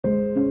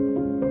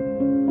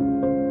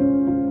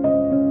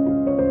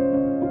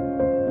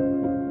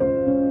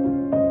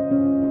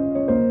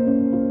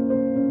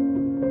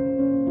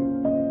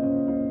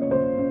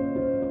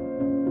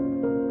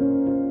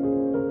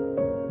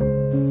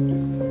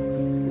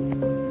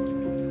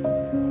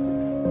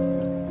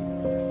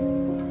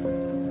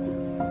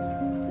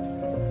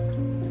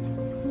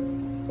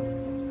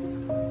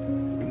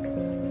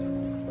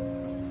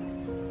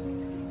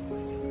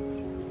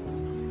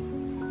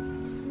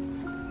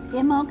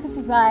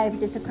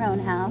arrived at the Crone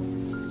house,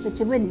 but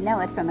you wouldn't know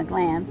it from a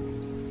glance.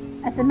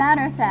 As a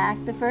matter of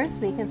fact, the first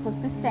week has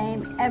looked the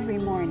same every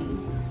morning.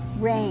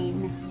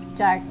 Rain,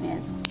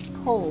 darkness,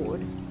 cold,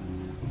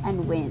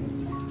 and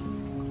wind.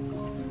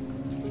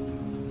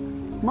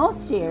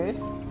 Most years,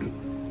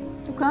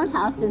 the Crone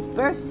house is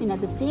bursting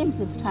at the seams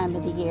this time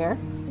of the year,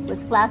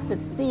 with flats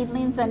of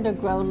seedlings under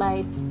grow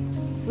lights,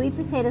 sweet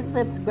potato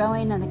slips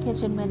growing on the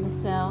kitchen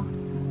windowsill,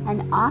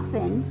 and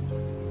often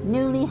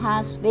newly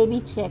hatched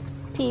baby chicks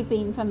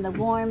peeping from the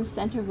warm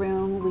center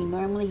room we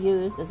normally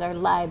use as our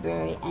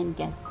library and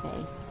guest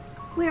space.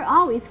 We're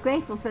always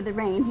grateful for the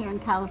rain here in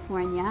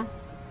California,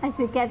 as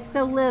we get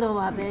so little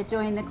of it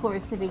during the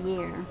course of a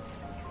year.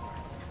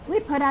 We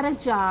put out a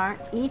jar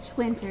each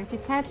winter to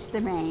catch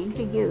the rain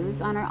to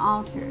use on our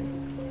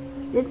altars.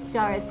 This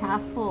jar is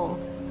half full,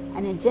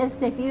 and in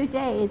just a few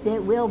days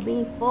it will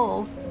be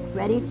full,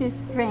 ready to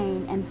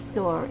strain and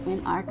store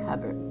in our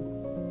cupboard.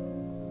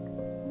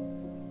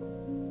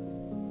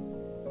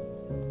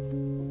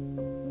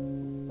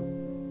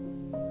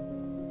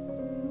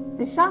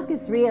 The shock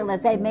is real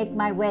as I make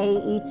my way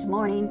each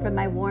morning from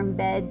my warm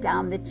bed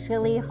down the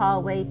chilly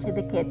hallway to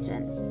the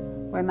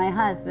kitchen, where my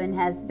husband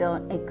has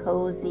built a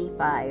cozy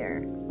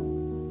fire.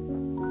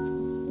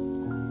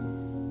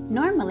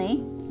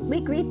 Normally,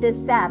 we greet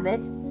this Sabbath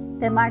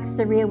that marks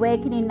the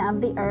reawakening of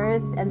the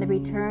earth and the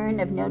return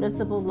of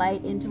noticeable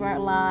light into our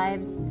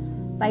lives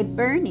by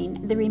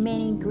burning the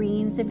remaining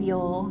greens of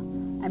Yule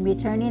and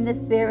returning the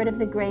spirit of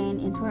the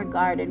grain into our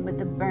garden with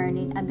the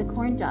burning of the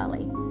corn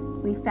dolly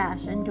we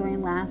fashioned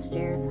during last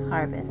year's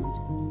harvest.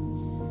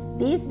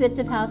 These bits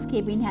of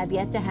housekeeping have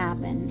yet to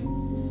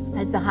happen,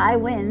 as the high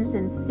winds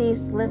and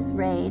ceaseless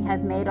rain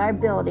have made our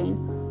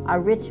building our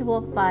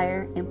ritual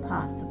fire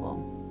impossible.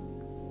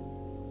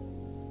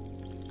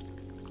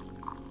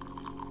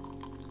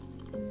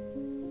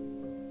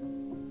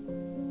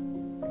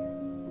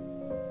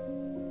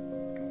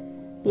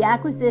 The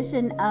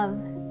acquisition of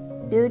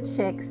new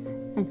chicks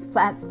and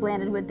flats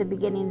planted with the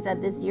beginnings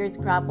of this year's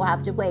crop will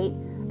have to wait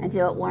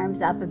until it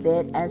warms up a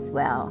bit as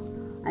well.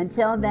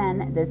 Until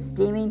then, the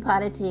steaming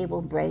pot of tea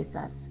will brace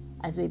us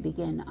as we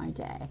begin our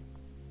day.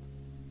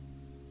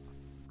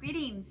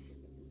 Greetings,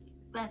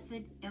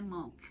 blessed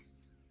Imbolc.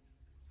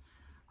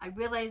 I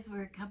realize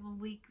we're a couple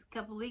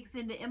weeks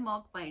into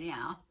Imbolc by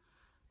now.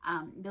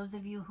 Those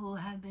of you who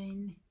have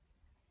been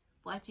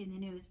watching the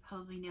news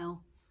probably know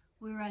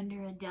we're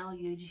under a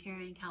deluge here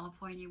in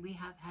California. We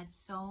have had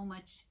so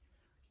much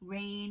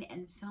rain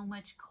and so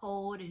much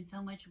cold and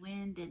so much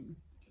wind, and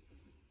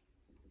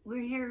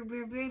we're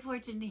very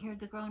fortunate here at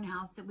the Crone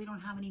house that we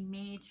don't have any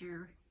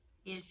major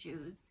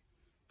issues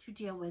to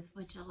deal with,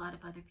 which a lot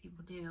of other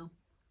people do.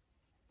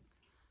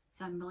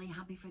 So I'm really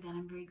happy for that.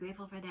 I'm very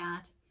grateful for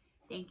that.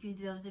 Thank you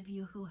to those of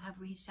you who have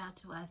reached out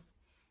to us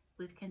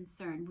with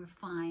concern. We're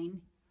fine.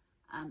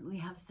 We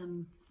have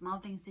some small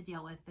things to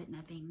deal with, but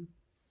nothing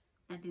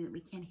that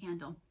we can't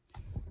handle.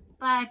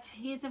 But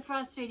it's a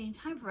frustrating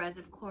time for us,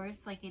 of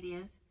course, like it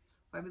is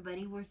for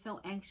everybody. We're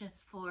so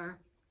anxious for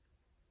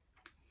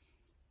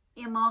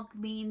Imbolc.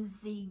 Means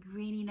the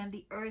greening of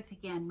the earth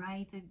again,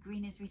 right? The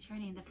green is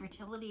returning, the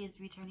fertility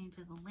is returning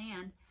to the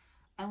land,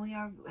 and we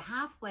are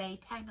halfway,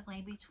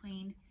 technically,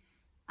 between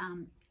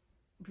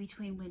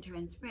winter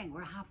and spring.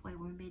 We're halfway,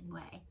 we're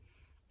midway.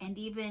 And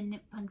even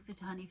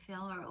Punxsutawney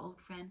Phil, our old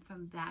friend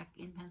from back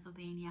in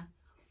Pennsylvania,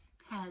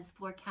 has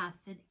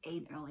forecasted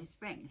an early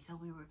spring. So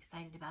we were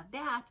excited about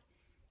that.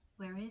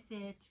 Where is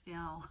it,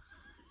 Phil?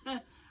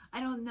 I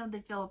don't know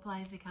that Phil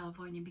applies to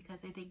California,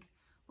 because I think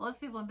most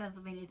people in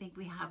Pennsylvania think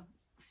we have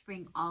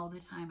spring all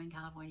the time in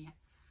California.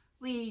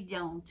 We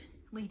don't.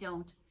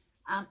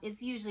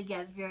 It's usually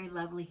gets very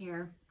lovely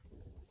here.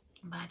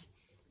 But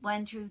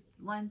one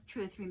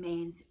truth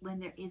remains: when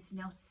there is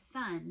no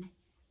sun,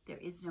 there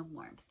is no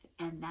warmth.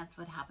 And that's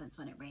what happens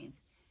when it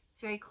rains.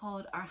 It's very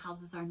cold. Our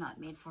houses are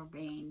not made for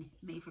rain,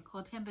 made for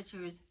cold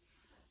temperatures.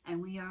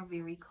 And we are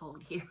very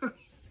cold here.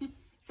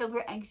 So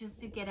we're anxious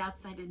to get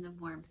outside in the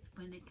warmth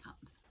when it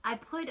comes.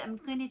 I'm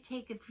going to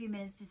take a few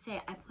minutes to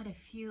say I put a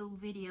few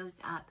videos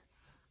up.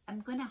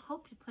 I'm going to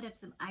hope to put up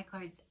some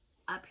iCards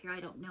up here.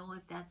 I don't know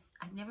if that's,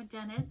 I've never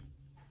done it.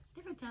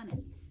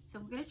 So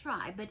we're going to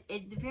try, but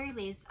at the very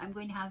least, I'm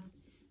going to have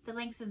the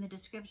links in the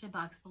description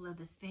box below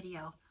this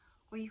video,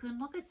 where you can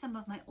look at some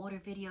of my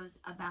older videos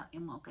about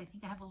Imbolc. I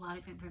think I have a lot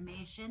of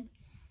information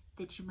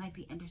that you might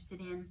be interested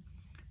in.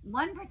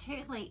 One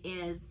particularly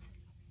is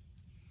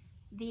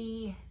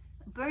the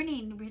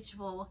burning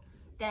ritual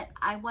that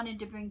I wanted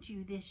to bring to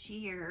you this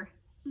year.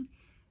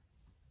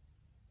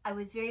 I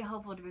was very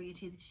hopeful to bring it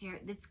to you this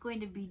year. It's going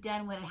to be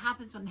done when it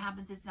happens. When it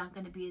happens, it's not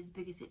going to be as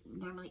big as it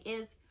normally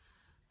is.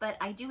 But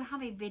I do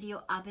have a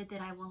video of it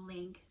that I will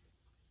link.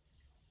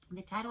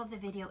 The title of the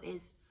video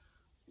is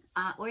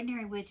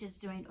Ordinary Witches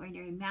Doing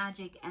Ordinary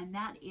Magic, and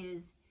that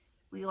is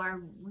we are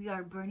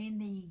burning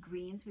the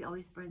greens. We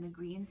always burn the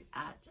greens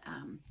at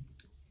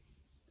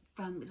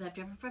from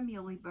leftover from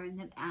Yule. We burn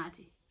them at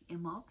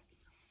Imbolc.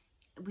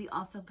 We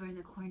also burn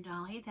the corn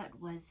dolly that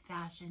was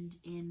fashioned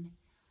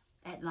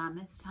at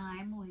Lama's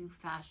time. We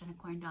fashioned a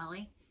corn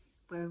dolly,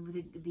 where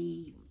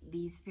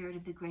the spirit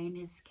of the grain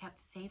is kept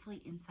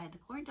safely inside the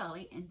corn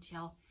dolly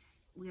until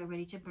we are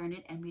ready to burn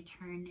it and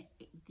return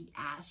the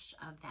ash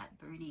of that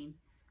burning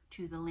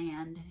to the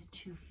land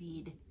to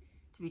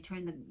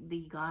return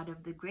the god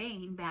of the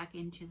grain back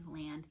into the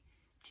land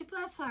to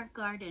bless our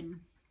garden.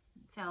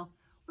 So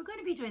we're going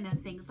to be doing those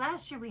things.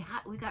 Last year we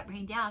got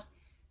rained out,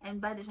 and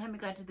by the time we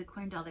got to the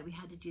corn dolly, we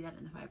had to do that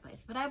in the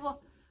fireplace. But I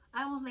will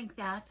link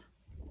that.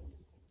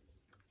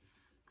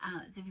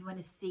 So if you want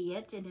to see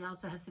it, and it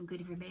also has some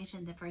good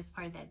information. The first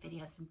part of that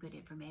video has some good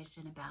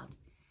information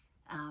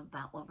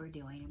about what we're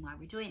doing and why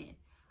we're doing it.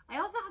 I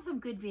also have some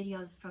good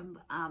videos from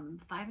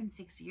 5 and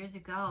 6 years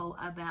ago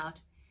about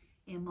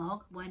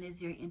Imbolc. One is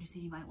very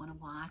interesting, you might want to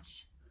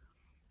watch.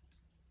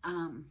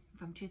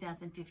 From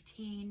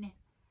 2015,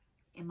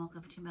 Imbolc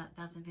of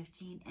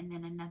 2015, and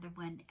then another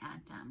one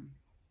at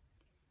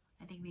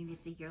I think maybe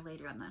it's a year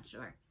later, I'm not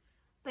sure.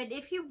 But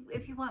if you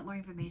want more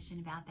information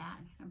about that,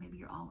 or maybe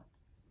you're all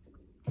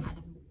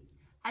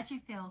had you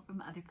feel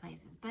from other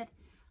places, but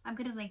I'm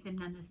going to link them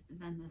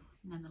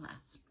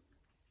nonetheless.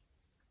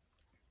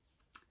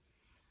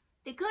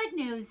 The good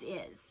news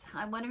is,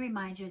 I want to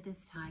remind you at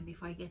this time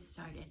before I get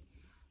started,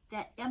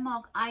 that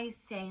Imbolc, I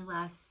say,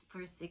 lasts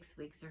for 6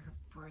 weeks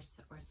or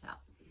so.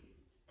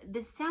 The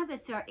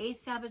Sabbats are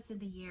 8 Sabbats of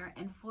the year,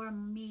 and for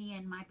me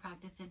and my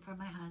practice and for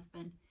my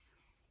husband,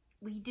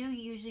 we do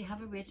usually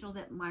have a ritual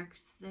that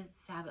marks the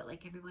Sabbat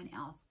like everyone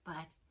else,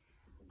 but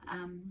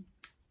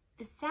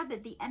the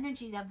Sabbath, the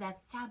energy of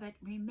that Sabbath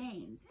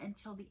remains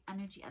until the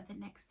energy of the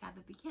next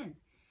Sabbath begins.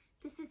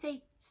 This is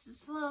a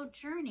slow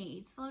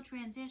journey, slow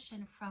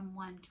transition from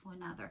one to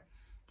another.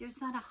 There's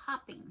not a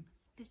hopping.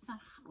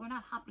 We're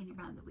not hopping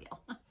around the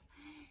wheel.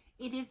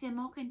 It is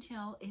Imbolc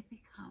until it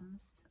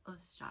becomes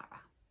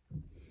Ostara.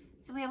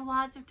 So we have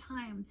lots of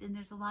times, and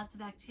there's lots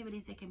of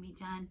activities that can be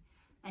done,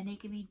 and they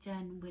can be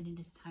done when it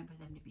is time for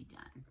them to be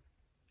done.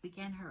 We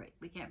can't hurry.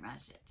 We can't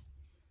rush it.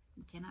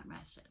 We cannot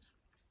rush it.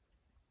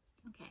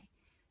 Okay.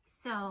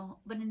 So,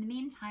 but in the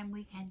meantime,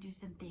 we can do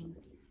some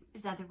things.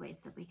 There's other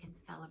ways that we can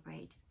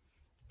celebrate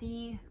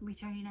the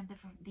returning of the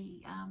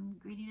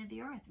greeting of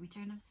the earth,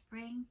 return of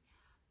spring,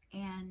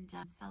 and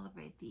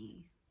celebrate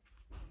the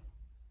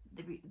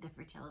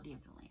fertility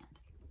of the land.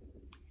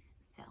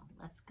 So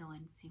let's go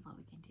and see what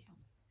we can do.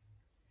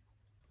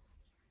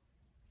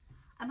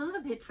 I'm a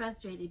little bit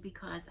frustrated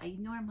because I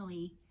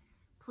normally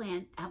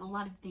have a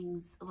lot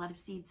of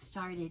seeds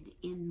started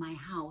in my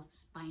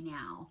house by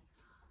now,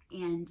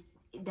 and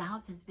the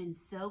house has been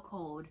so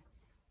cold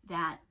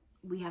that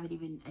we haven't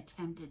even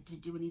attempted to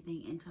do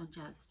anything until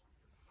just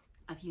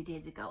a few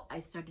days ago. I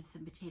started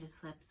some potato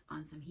slips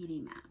on some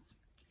heating mats.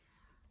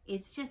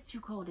 It's just too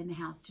cold in the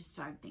house to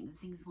start things.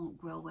 Things won't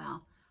grow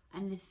well.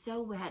 And it is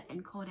so wet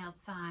and cold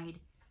outside.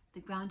 The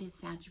ground is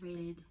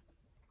saturated.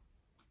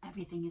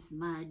 Everything is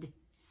mud.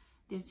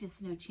 There's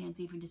just no chance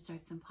even to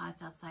start some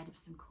pots outside of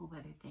some cool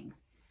weather things.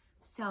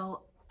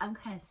 So I'm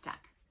kind of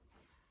stuck.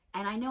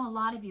 And I know a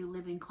lot of you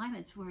live in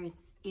climates where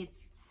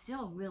it's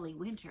still really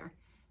winter.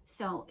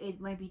 So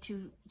it might be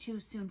too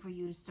soon for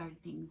you to start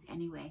things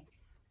anyway.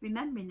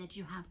 Remembering that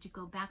you have to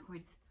go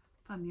backwards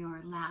from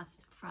your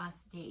last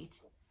frost date,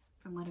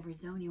 from whatever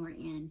zone you are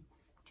in,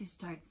 to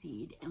start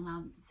seed, and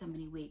allow so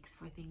many weeks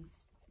for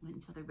things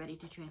until they're ready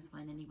to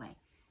transplant anyway.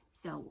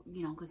 So,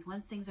 you know, because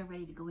once things are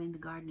ready to go in the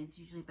garden, it's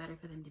usually better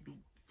for them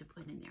to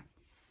put in there.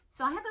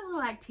 So I have a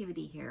little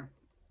activity here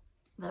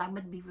that I'm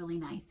going to be really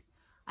nice.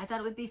 I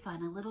thought it would be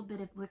fun. A little bit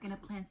of, we're going to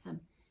plant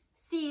some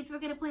seeds. We're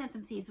going to plant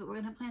some seeds, but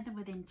we're going to plant them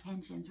with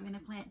intentions. We're going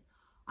to plant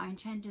our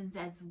intentions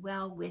as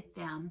well with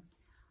them.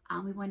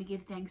 We want to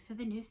give thanks for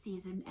the new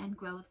season and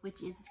growth,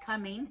 which is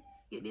coming.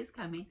 It is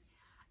coming.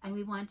 And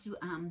we want to,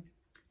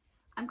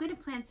 I'm going to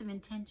plant some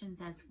intentions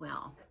as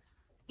well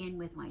in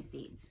with my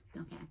seeds.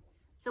 Okay.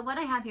 So what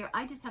I have here,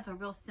 I just have a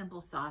real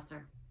simple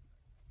saucer.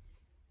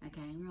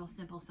 Okay, real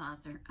simple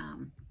saucer.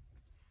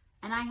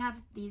 And I have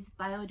these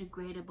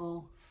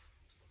biodegradable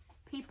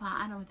peat pot.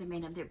 I don't know what they're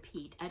made of. They're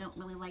peat. I don't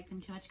really like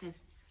them too much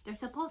because they're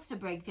supposed to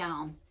break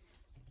down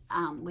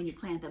when you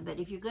plant them. But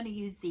if you're going to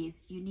use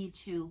these, you need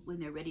to, when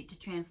they're ready to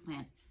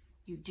transplant,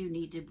 you do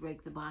need to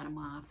break the bottom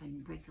off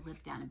and break the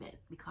lip down a bit,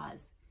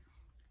 because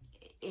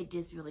it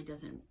just really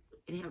doesn't,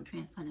 they don't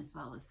transplant as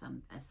well as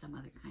some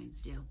other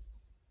kinds do.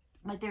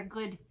 But they're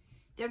good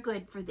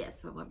for this,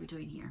 for what we're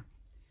doing here.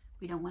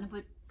 We don't want to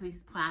put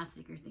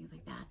plastic or things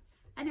like that.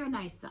 And they're a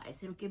nice size.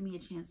 It'll give me a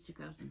chance to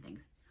grow some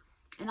things.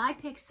 And I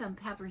picked some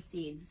pepper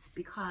seeds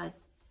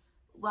because,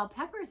 well,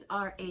 peppers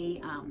are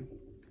a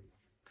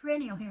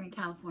perennial here in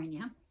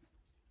California.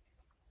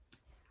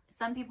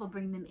 Some people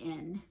bring them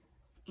in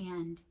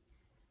and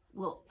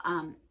will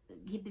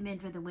keep them in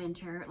for the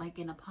winter, like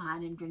in a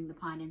pot, and bring the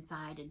pot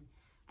inside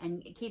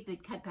and keep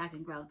it cut back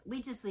and growth.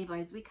 We just leave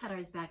ours, we cut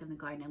ours back in the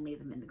garden and leave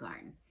them in the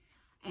garden.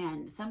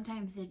 And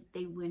sometimes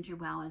they winter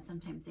well and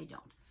sometimes they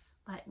don't.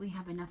 But we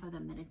have enough of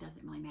them that it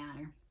doesn't really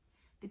matter.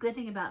 The good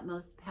thing about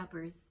most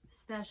peppers,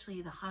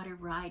 especially the hotter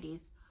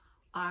varieties,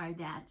 are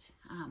that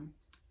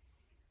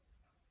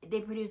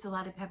they produce a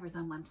lot of peppers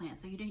on one plant,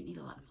 so you don't need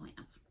a lot of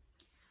plants.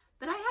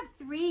 But I have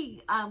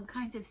three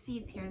kinds of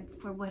seeds here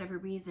for whatever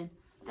reason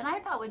that I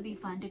thought would be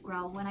fun to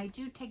grow. When I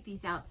do take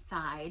these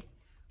outside,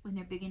 when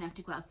they're big enough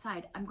to go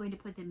outside, I'm going to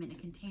put them in a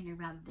container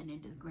rather than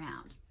into the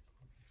ground.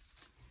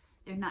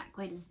 They're not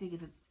quite as big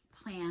of a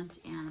plant,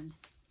 and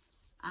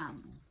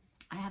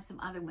I have some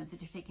other ones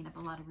that are taking up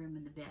a lot of room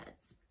in the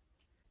beds.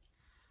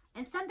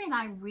 And something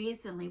I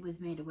recently was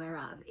made aware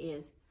of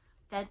is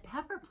that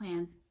pepper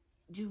plants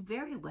do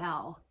very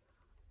well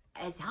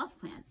as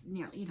houseplants,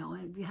 you know,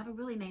 and if you have a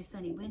really nice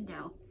sunny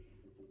window,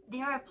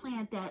 they are a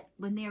plant that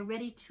when they're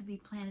ready to be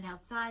planted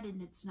outside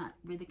and it's not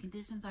where the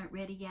conditions aren't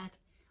ready yet,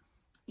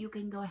 you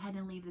can go ahead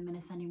and leave them in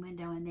a sunny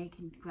window and they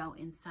can grow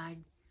inside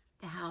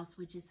the house,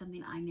 which is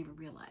something I never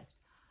realized.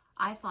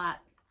 I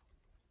thought,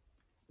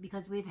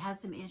 because we've had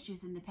some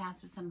issues in the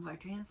past with some of our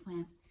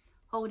transplants,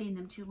 holding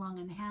them too long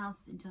in the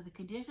house until the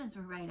conditions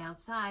were right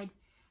outside,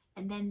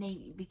 and then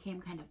they became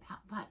kind of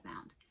pot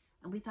bound.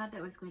 And we thought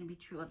that was going to be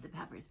true of the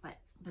peppers, but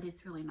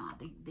it's really not.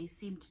 They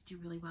seem to do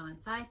really well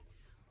inside.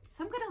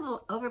 So I'm going to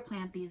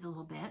overplant these a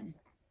little bit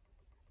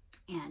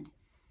and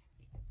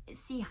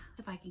see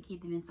if I can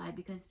keep them inside,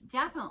 because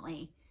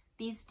definitely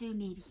these do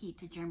need heat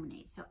to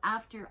germinate. So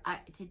after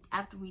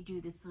we do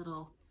this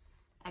little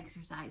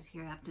exercise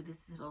here, after this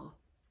little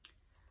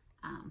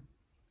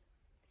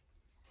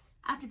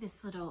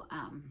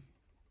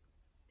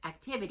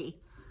activity,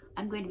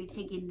 I'm going to be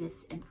taking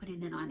this and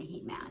putting it on a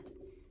heat mat,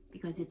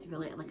 because it's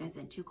really, like I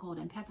said, too cold,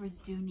 and peppers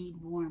do need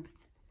warmth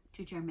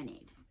to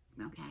germinate.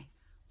 Okay,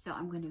 so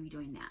I'm going to be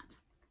doing that.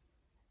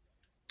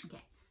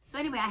 Okay, so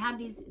anyway, I have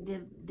these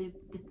the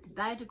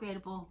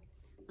biodegradable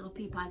little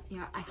pea pots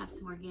here. I have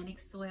some organic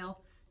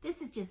soil.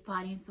 This is just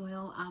potting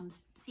soil.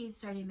 Seed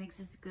starting mix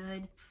is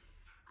good.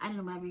 I don't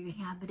know whatever you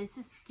have, but it's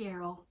a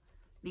sterile,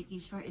 making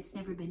sure it's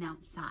never been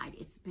outside.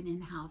 It's been in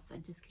the house. I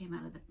just came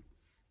out of the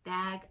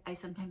bag. I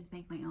sometimes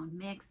make my own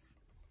mix,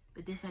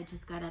 but this I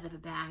just got out of a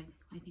bag.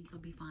 I think it'll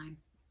be fine.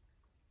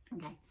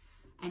 Okay,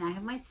 and I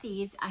have my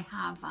seeds. I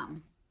have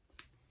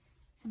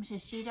some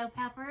shishito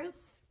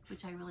peppers,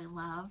 which I really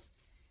love.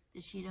 The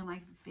shishito, my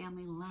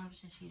family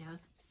loves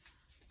shishitos.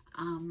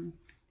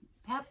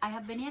 I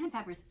have banana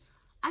peppers.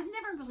 I've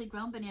never really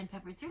grown banana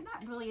peppers. They're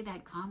not really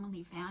that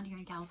commonly found here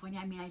in California.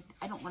 I mean,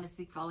 I don't want to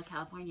speak for all of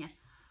California,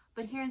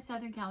 but here in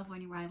Southern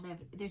California where I live,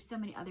 there's so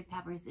many other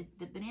peppers.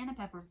 The banana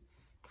pepper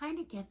kind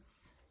of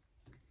gets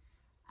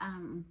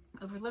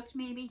overlooked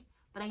maybe,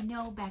 but I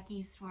know back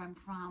east where I'm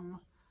from,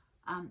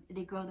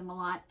 they grow them a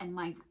lot, and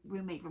my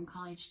roommate from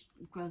college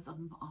grows a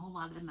whole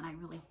lot of them,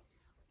 and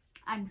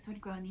I'm sort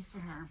of growing these for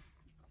her,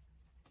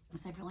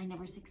 because I've really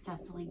never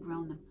successfully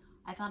grown them.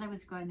 I thought I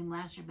was growing them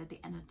last year, but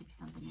they ended up to be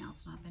something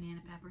else, not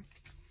banana peppers.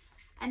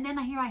 And then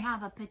here I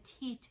have a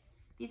petite,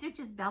 these are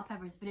just bell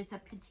peppers, but it's a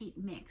petite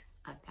mix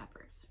of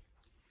peppers.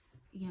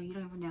 You know, you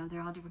don't ever know,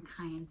 they're all different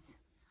kinds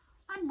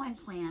on one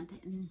plant,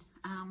 and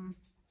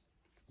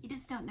you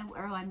just don't know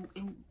where,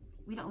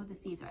 we don't know what the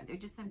seeds are. They're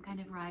just some kind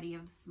of variety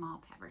of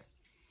small peppers.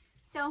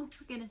 So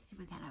we're gonna see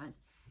what that happens.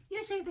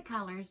 Usually the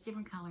colors,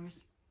 different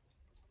colors,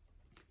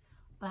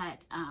 but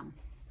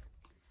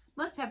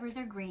most peppers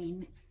are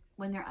green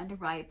when they're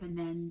underripe, and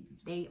then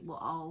they will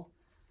all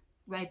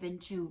ripen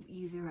to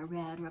either a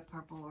red or a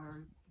purple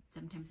or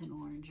sometimes an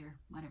orange or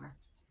whatever.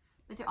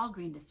 But they're all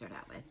green to start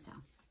out with, so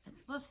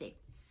we'll see.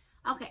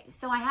 Okay,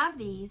 so I have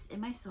these in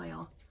my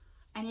soil,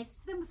 and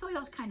the soil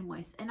is kind of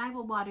moist, and I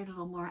will water it a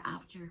little more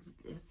after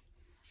this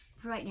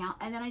for right now.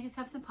 And then I just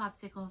have some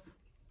popsicles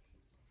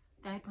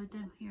that I put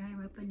them here. I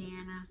wrote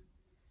banana,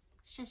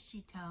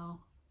 shishito,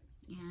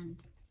 and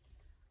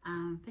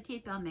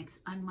petite bell mix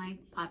on my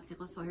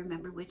popsicle, so I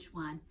remember which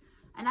one.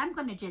 And I'm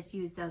going to just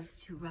use those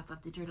to rough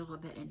up the dirt a little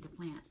bit and to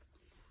plant.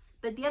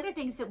 But the other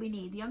things that we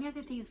need, the only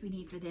other things we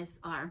need for this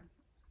are,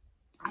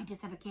 I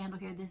just have a candle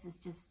here. This is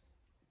just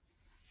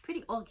a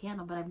pretty old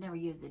candle, but I've never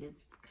used it.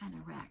 It's kind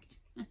of wrecked.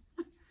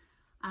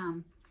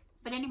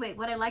 But anyway,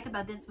 what I like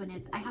about this one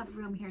is I have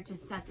room here to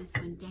set this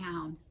one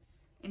down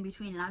in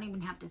between, and I don't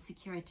even have to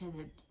secure it to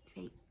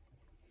the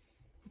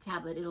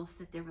tablet. It'll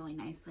sit there really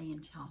nicely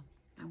until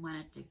I want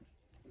it to,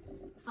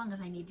 as long as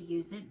I need to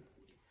use it.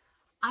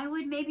 I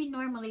would maybe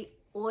normally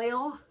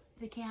oil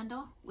the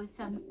candle with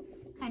some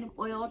kind of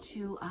oil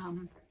to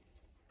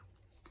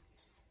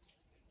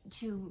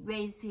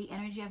raise the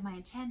energy of my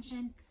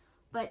intention.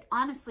 But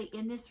honestly,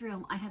 in this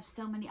room, I have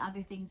so many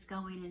other things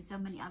going, and so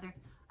many other,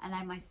 and I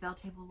have my spell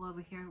table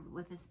over here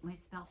with my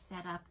spell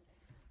set up,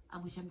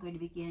 which I'm going to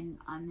begin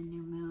on the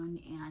new moon.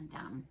 And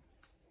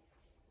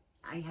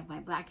I have my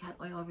black cat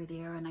oil over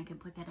there, and I can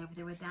put that over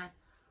there with that.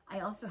 I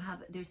also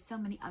have, there's so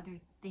many other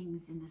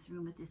things in this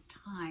room at this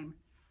time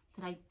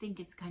that I think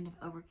it's kind of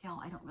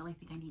overkill. I don't really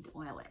think I need to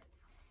oil it.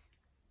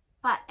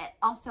 But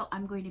also,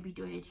 I'm going to be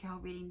doing a tarot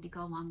reading to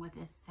go along with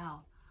this, so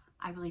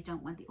I really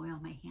don't want the oil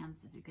in my hands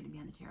that are going to be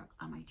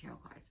on my tarot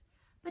cards.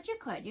 But you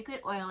could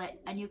oil it,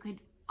 and you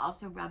could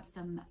also rub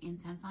some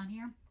incense on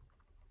here.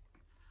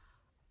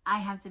 I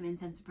have some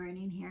incense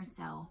burning here,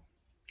 so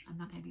I'm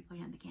not going to be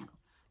putting on the candle.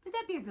 But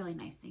that'd be a really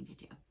nice thing to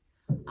do.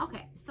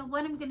 Okay, so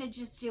what I'm going to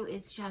just do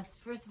is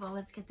first of all,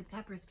 let's get the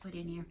peppers put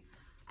in here.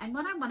 And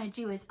what I want to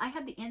do is, I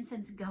have the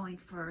incense going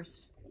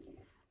first,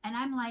 and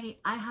I'm lighting,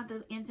 I have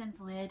the incense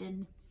lit,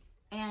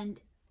 and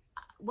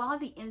while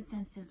the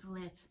incense is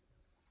lit,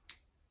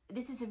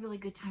 this is a really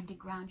good time to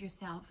ground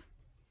yourself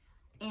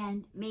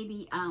and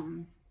maybe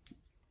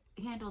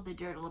handle the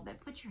dirt a little bit.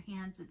 Put your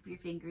hands and your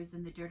fingers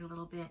in the dirt a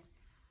little bit.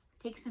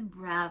 Take some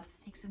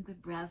breaths, take some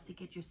good breaths to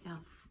get yourself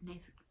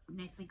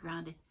nicely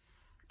grounded.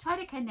 Try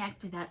to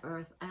connect to that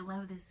earth. I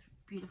love this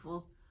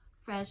beautiful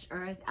fresh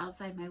earth.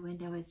 Outside my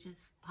window is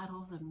just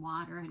puddles and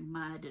water and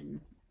mud,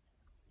 and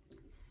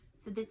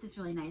so this is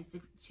really nice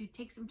to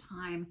take some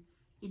time,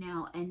 you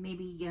know, and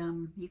maybe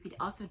you could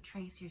also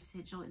trace your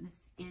sigil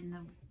in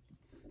the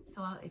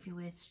soil if you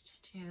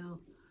wished to,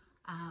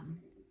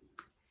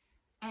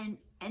 and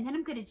then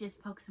I'm going to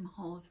just poke some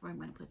holes where I'm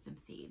going to put some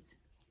seeds.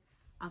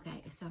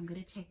 Okay, so I'm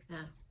going to take the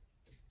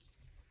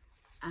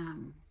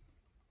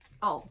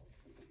oh,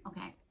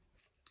 okay.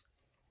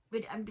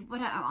 But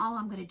all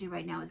I'm going to do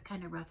right now is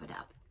kind of rough it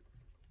up.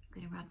 I'm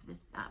going to rough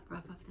this up,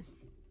 rough off this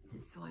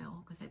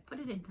soil, because I put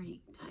it in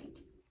pretty tight.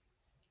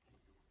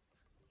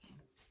 Okay.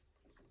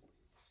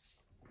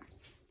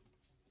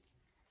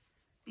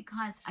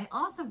 Because I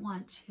also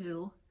want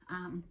to,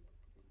 I'm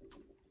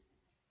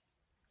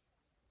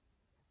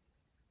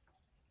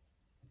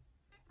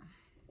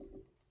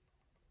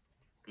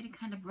going to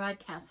kind of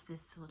broadcast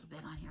this a little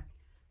bit on here.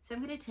 So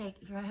I'm going to take,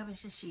 here I have a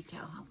shishito.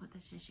 I'll put the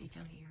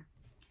shishito here.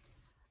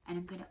 And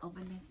I'm going to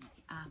open this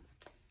up,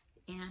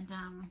 and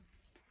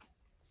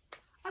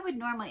I would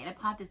normally in a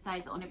pot this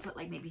size only put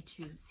like maybe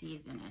 2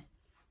 seeds in it,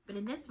 but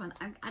in this one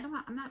I'm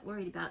not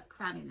worried about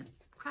crowding them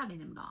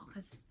at all,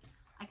 because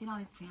I can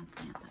always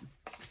transplant them.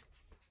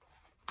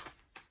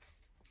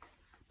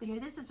 But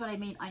here, this is what I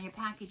made on your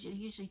package. It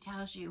usually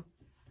tells you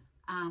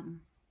I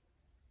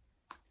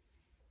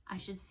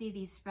should see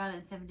these sprout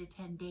in 7 to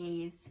 10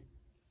 days,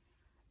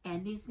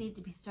 and these need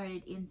to be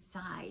started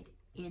inside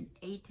in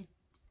 8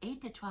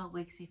 to 12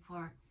 weeks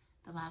before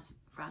the last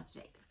frost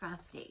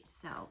date.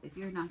 So if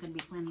you're not going to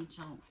be planting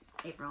till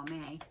April,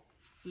 May,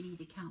 you need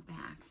to count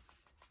back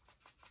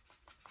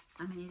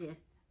how many it is.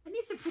 And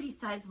these are pretty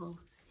sizable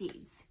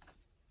seeds.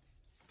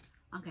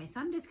 Okay, so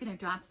I'm just going to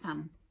drop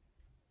some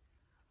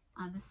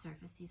on the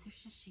surface. These are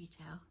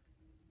shishito.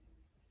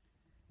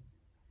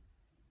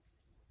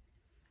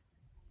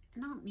 I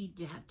don't need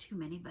to have too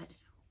many, but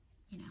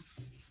you know,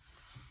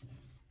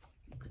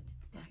 put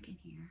this back in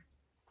here.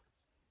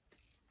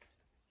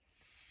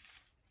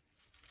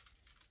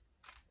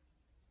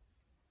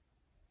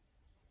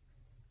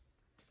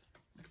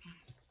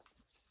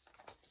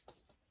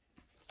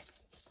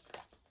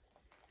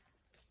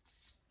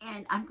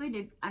 And I'm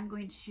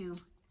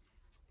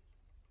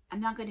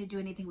not going to do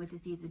anything with the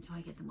seeds until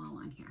I get them all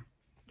on here.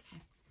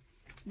 Okay.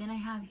 Then I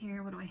have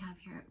here, what do I have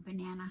here?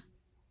 Banana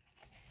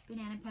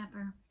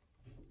pepper.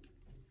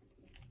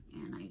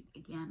 And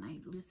I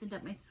loosened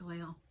up my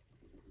soil.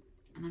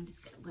 And I'm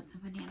just going to put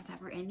some banana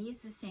pepper. And these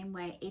the same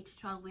way, 8 to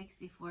 12 weeks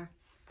before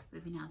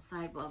moving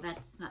outside. Well,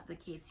 that's not the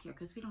case here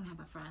because we don't have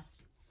a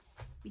frost.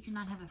 We do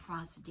not have a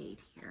frost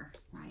date here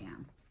where I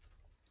am.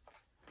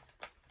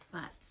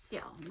 But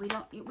still, we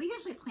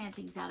usually plant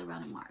things out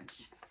around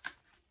March.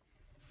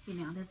 You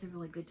know, that's a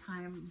really good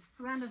time.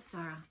 Around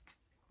Ostara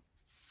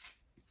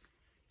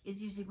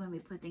is usually when we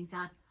put things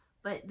out.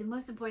 But the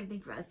most important thing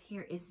for us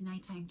here is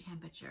nighttime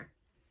temperature.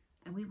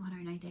 And we want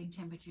our nighttime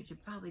temperature to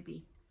probably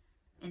be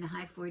in the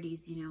high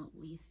 40s, you know,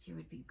 at least here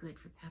would be good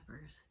for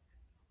peppers.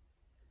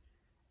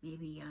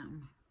 Maybe,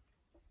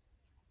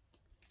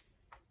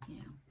 you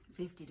know,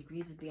 50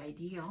 degrees would be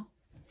ideal.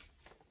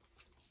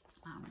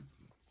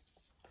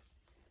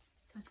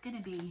 So it's going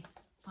to be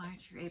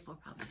March or April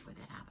probably before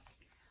that happens.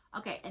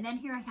 Okay, and then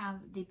here I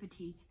have the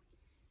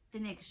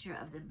mixture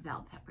of the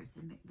bell peppers,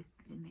 the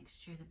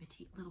mixture, the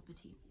little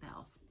petite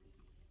bells.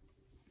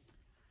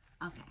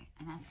 Okay,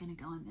 and that's going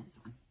to go in this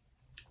one.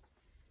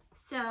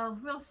 So,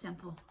 real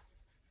simple.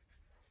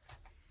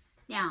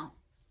 Now,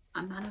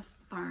 I'm not a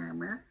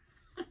farmer.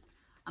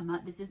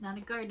 This is not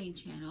a gardening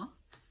channel.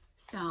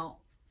 So,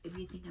 if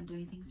you think I'm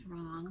doing things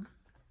wrong,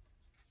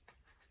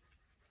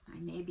 I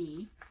may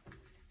be.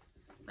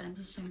 But I'm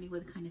just showing you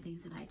what kind of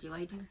things that I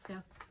do. So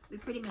we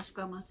pretty much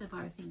grow most of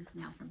our things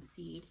now from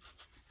seed.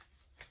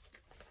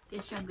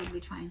 This year I'm going to be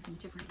trying some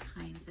different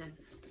kinds of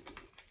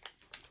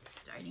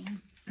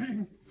starting,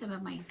 some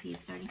of my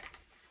seeds starting.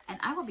 And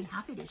I will be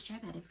happy to share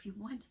that if you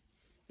want.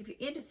 If you're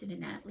interested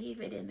in that,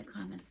 leave it in the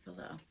comments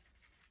below.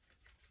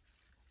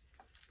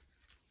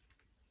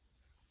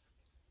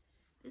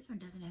 This one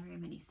doesn't have very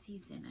many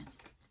seeds in it.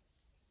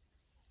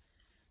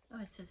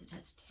 Oh, it says it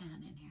has 10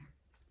 in here.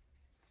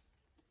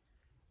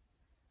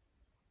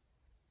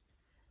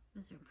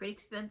 Those are pretty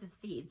expensive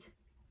seeds.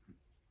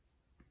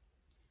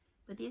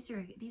 But these are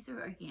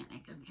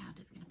organic. Okay, I'm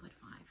just going to put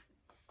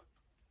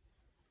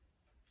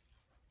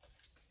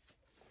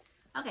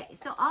 5. Okay,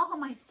 so all of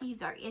my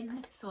seeds are in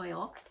this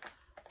soil.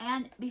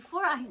 And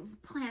before I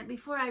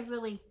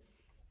really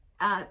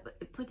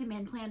put them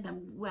in, plant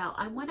them well,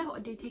 I want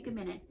to take a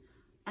minute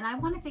and I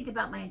want to think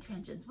about my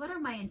intentions. What are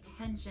my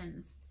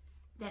intentions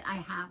that I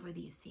have for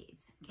these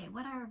seeds. Okay,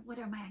 what are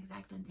my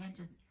exact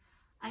intentions?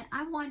 And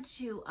I want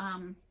to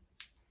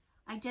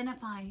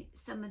identify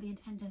some of the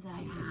intentions that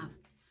I have.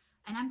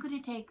 And I'm going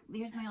to take,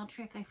 here's my old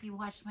trick. If you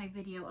watched my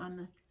video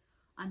on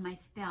my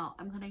spell,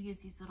 I'm going to use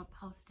these little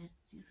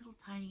Post-its, these little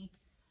tiny,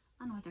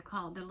 I don't know what they're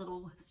called, they're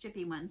little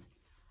strippy ones,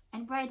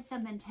 and write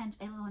some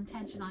intention, a little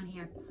intention on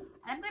here.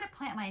 And I'm going to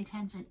plant my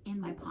intention in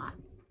my pot.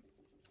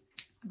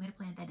 I'm going to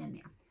plant that in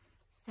there.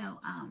 So,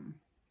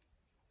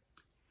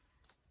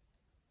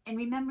 and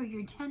remember,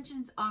 your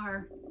intentions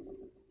are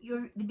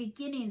the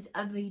beginnings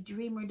of a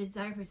dream or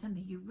desire for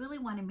something you really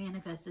want to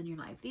manifest in your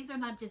life. These are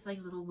not just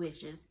like little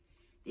wishes.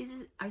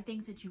 These are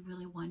things that you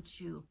really want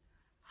to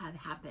have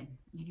happen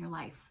in your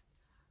life.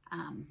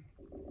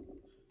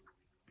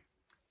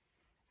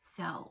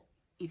 So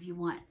if you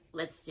want,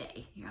 let's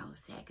say, here I'll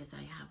say, because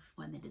I have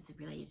one that is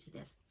related to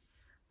this,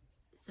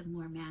 some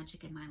more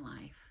magic in my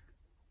life.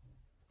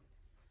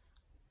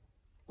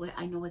 Well,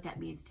 I know what that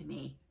means to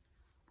me.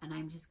 And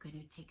I'm just going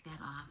to take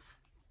that off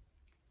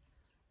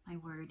my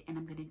word, and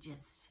I'm going to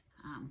just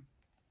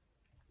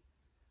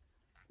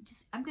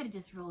I'm going to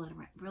just roll it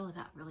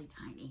up really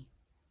tiny,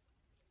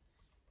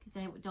 because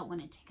I don't want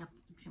to take up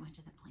too much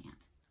of the plant,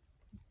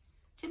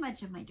 too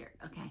much of my dirt.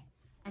 Okay,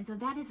 and so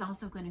that is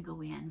also going to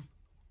go in.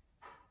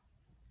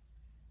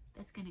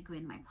 That's going to go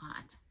in my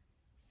pot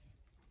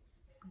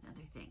with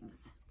other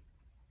things.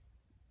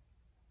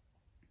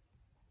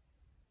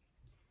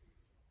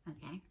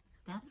 Okay, so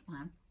that's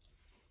one.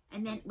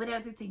 And then what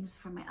other things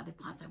from my other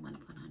pots I want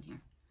to put on here?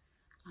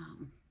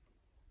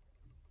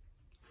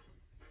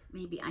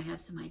 Maybe I have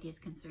some ideas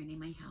concerning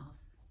my health.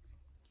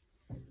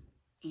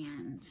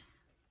 And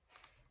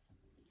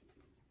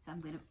so I'm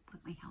going to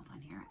put my health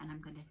on here, and I'm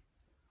going to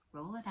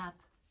roll it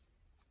up.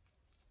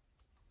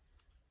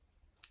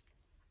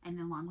 And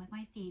along with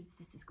my seeds,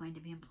 this is going to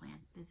be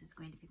planted. This is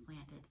going to be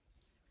planted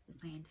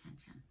with my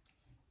intention.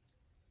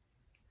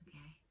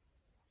 Okay.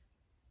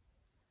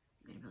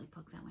 I'm going to really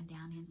poke that one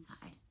down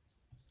inside.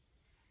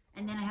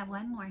 And then I have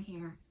one more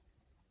here.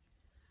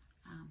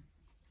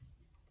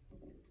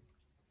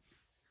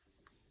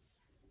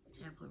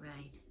 Which I will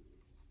write.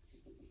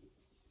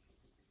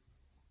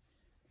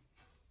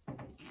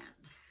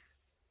 And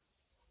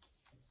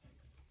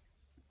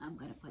I'm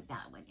going to put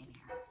that one in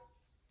here.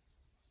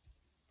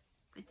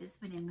 Put this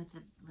one in with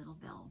the little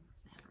bell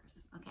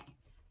peppers. Okay,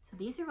 so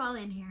these are all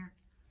in here,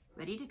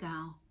 ready to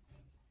go.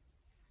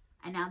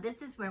 And now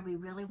this is where we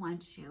really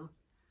want to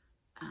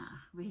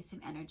raise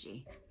some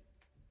energy.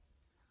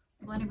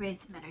 We want to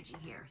raise some energy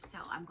here. So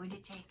I'm going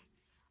to take,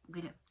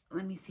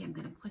 let me see, I'm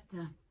going to put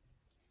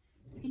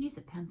you can use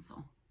a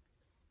pencil.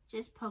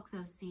 Just poke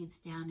those seeds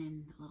down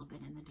in a little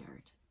bit in the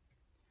dirt.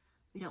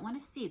 We don't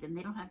want to see them.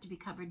 They don't have to be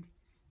covered.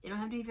 They don't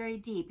have to be very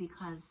deep,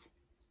 because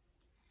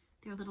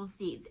they're little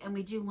seeds. And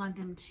we do want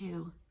them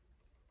to,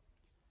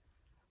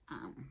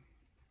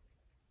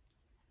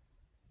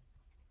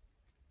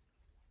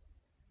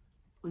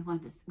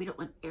 we don't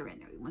want air in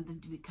there. We want them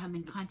to come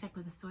in contact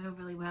with the soil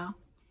really well.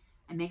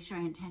 And make sure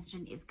our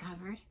intention is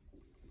covered.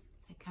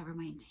 So I cover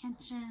my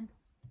intention.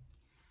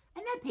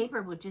 And that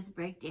paper will just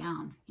break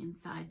down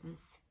inside this,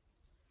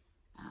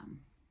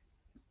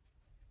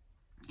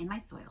 in my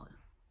soil.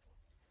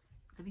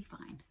 It'll be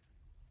fine.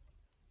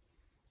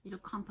 It'll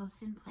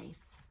compost in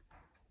place.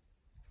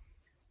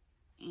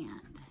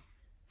 And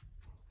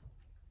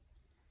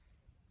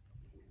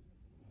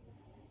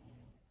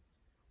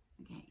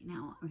okay,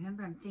 now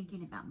remember, I'm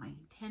thinking about my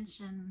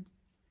intention.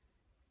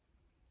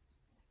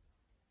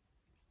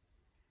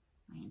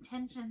 My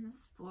intentions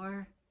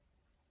for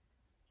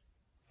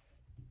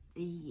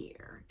the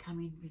year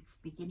coming,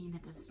 beginning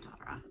at the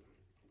star.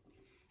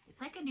 It's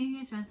like a New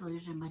Year's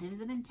resolution, but it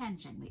is an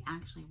intention. We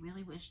actually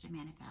really wish to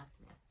manifest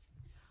this.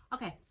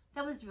 Okay,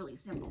 that was really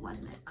simple,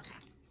 wasn't it? Okay.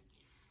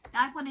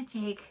 Now I want to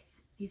take,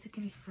 these are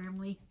going to be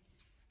firmly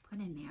put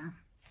in there.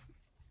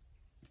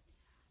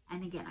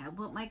 And again, I'll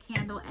put my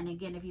candle, and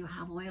again, if you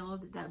have oil,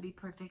 that would be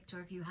perfect.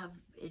 Or if you have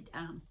it,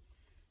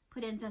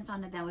 put incense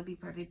on it, that would be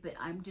perfect. But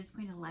I'm just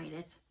going to light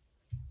it.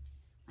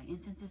 My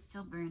incense is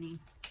still burning,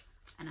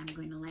 and I'm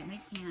going to light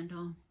my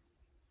candle.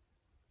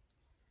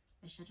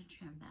 I should have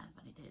trimmed that,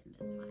 but I didn't.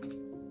 It's fine.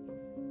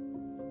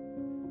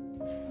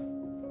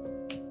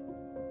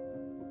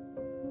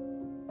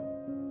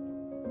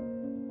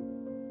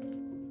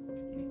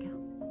 There we go.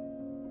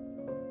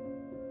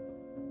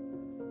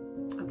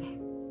 Okay.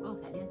 Oh,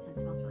 that incense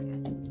smells really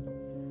good.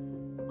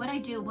 What I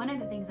do, one of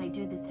the things I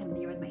do this time of the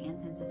year with my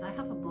incense is I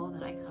have a bowl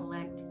that I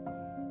collect,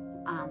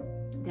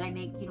 that I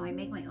make, you know, I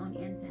make my own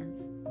incense.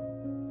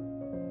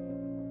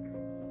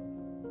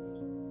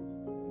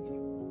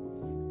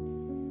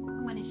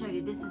 Show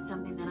you, this is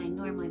something that I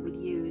normally would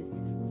use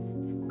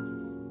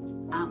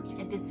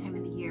at this time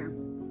of the year.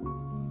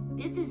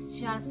 This is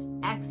just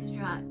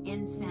extra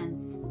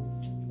incense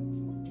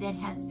that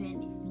has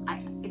been,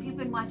 if you've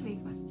been watching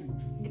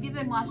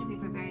me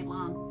for very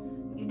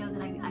long, you know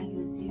that I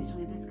use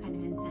usually this kind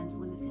of incense,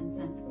 loose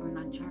incense burned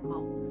on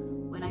charcoal,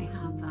 when I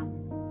have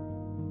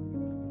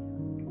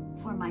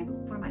for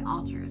my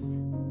altars.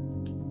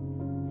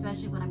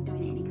 especially when I'm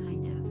doing any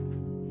kind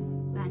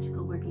of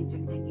magical workings or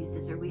anything, use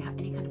this, or we have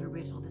any kind of a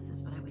ritual, this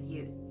is what I would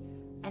use.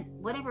 And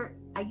whatever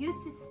I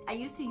used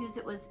to use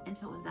it was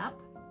until it was up.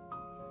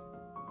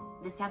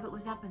 This habit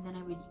was up, and then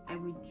I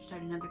would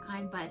start another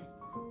kind. But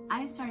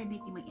I started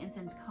making my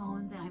incense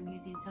cones, and I'm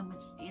using so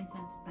much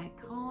incense by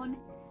cone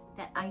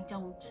that I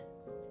don't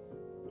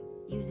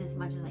use as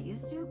much as I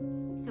used to.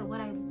 So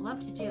what I love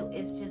to do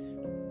is just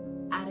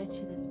add it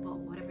to this bowl.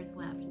 Whatever's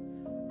left,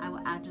 I will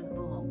add to the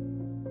bowl.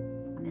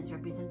 And this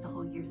represents a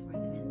whole year's worth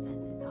of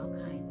incense. It's all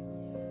kinds.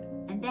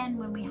 And then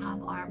when we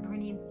have our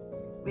burning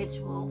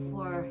ritual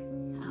for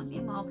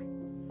Imbolc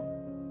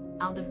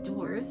out of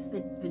doors,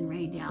 that's been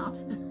rained out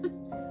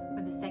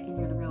for the second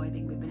year in a row, I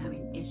think we've been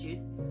having issues.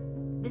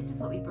 This is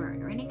what we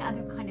burn, or any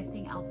other kind of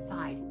thing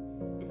outside.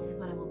 This is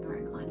what I will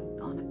burn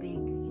on a big,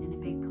 in a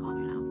big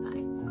cauldron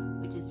outside,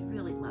 which is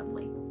really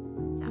lovely.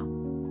 So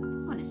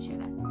just want to share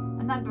that.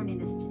 I'm not burning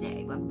this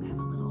today, but I'm gonna have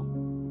a little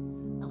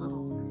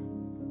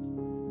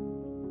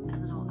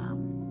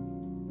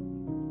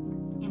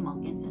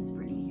Imbolc incense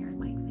burning here in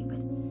my thing.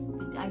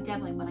 But I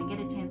definitely, when I get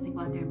a chance to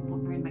go out there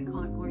and burn my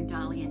corn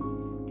dolly and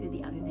do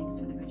the other things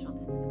for the ritual,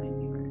 this is going to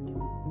be burned.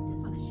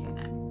 Just want to share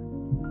that.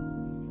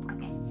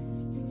 Okay,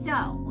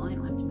 so well, I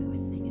don't have to move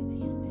it so you can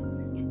see it. This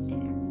can stay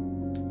there.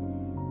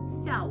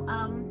 So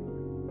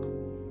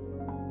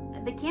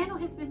the candle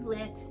has been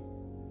lit,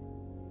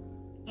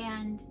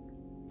 and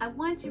I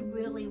want to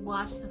really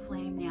watch the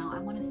flame now. I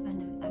want to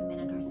spend a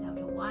minute or so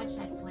to watch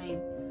that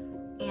flame,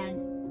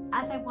 and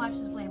as I watch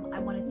the flame, I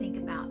want to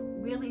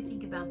really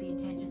think about the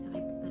intentions that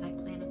I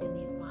planted in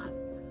these pots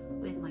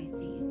with my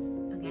seeds.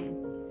 Okay,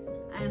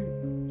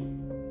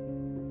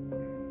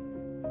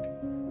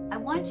 I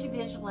want you to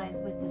visualize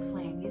with the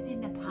flame,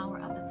 using the power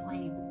of the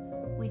flame,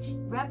 which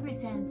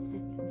represents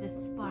the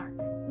spark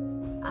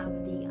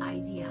of the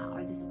idea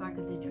or the spark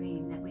of the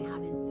dream that we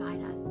have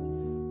inside us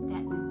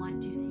that we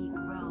want to see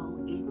grow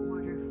in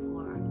order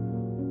for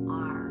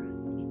our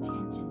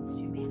intentions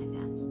to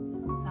manifest.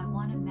 So I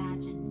want to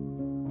imagine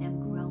them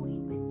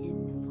growing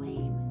within the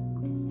flame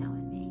just now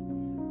in me.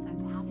 So I'm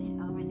passing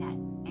over that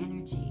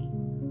energy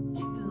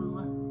to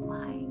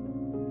my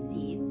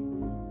seeds and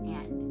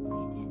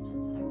my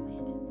intentions that are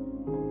planted.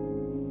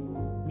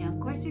 Now, of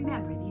course,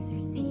 remember, these are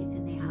seeds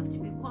and they have to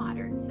be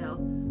watered. So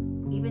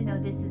even though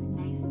this is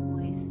nice,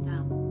 moist,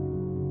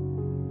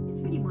 it's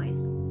pretty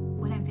moist.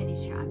 When I'm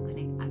finished here, I'm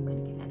gonna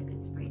give that a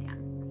good spray down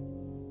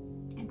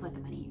and put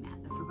them on a mat.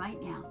 But for right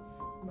now,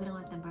 I'm gonna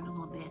let them burn a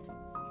little bit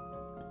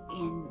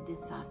in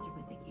this saucer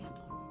with the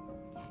candle.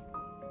 Okay.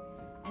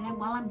 And then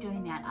while I'm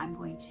doing that, I'm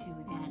going to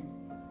then,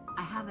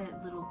 I have a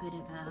little bit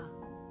of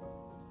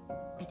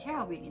a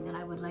tarot reading that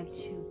I would like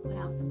to put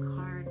out some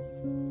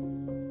cards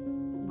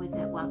with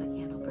it while the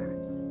candle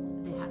burns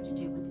that have to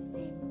do with the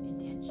same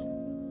intention.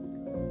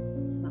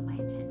 Some of my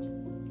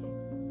intentions.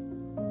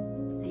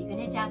 Okay. So you can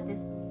adapt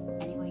this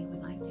any way you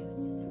would like to.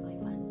 It's just really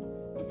fun.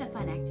 It's a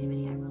fun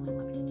activity I really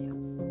love to do.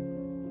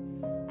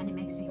 And it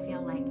makes me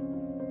feel like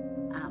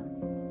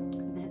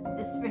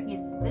the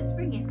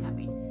spring is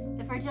coming.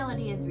 The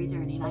fertility is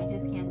returning. I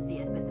just can't see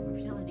it, but the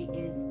fertility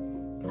is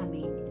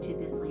coming to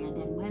this land.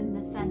 And when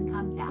the sun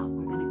comes out,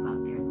 we're going to go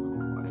out there and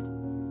look for it.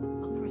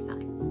 Look for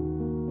signs.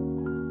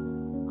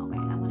 All right,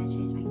 I'm going to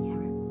change my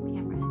camera, and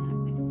then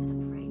I'm going to set up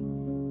free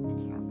the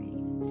tarot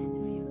reading. But in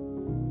the few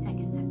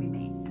seconds that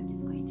remain, I'm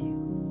just going to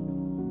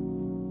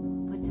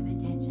put some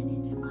intention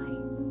into my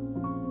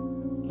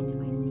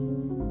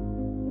seeds.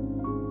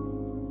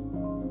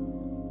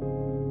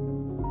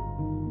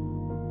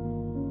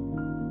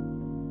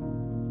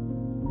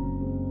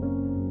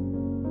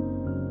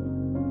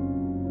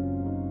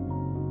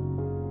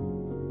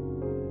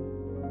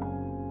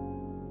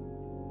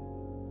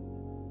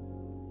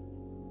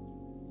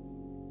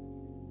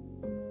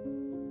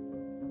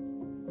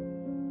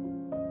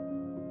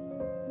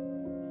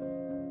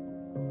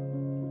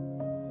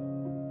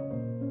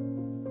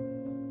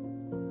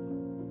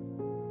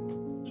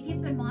 If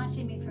you've been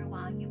watching me for a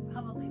while, you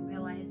probably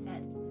realize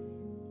that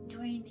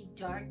during the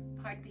dark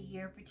part of the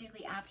year,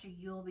 particularly after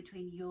Yule,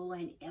 between Yule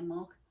and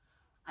Imbolc,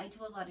 I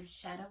do a lot of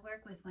shadow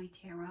work with my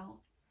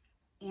tarot.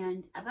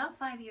 And about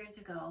 5 years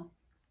ago,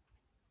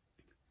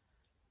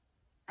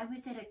 I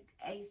was at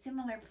a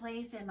similar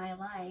place in my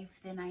life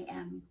than I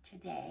am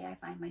today, I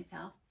find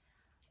myself.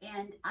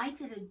 And I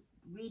did a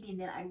reading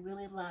that I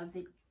really loved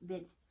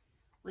that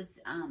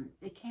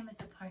came as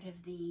a part of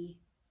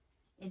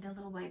in the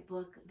little white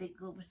book that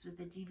goes with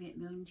the Deviant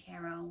Moon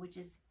Tarot, which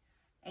is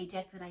a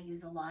deck that I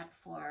use a lot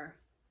for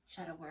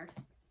shadow work.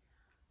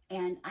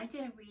 And I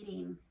did a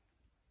reading,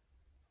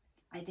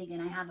 I think,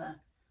 and I have a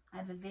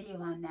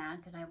video on that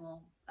I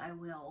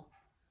will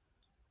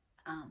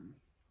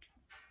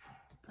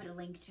put a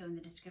link to in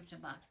the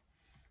description box.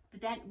 But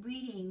that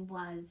reading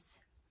was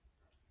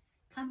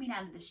coming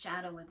out of the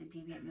shadow of the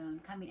Deviant Moon,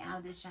 coming out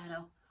of the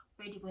shadow,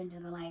 ready to go into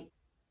the light.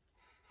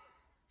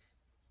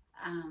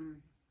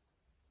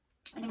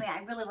 Anyway,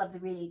 I really loved the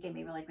reading. It gave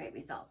me really great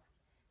results.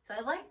 So I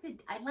liked the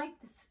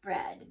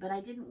spread, but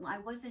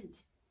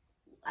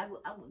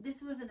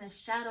this wasn't a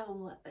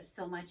shadow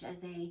so much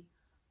as a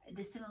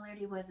the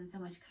similarity wasn't so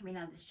much coming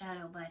out of the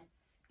shadow, but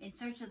in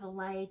search of the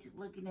light,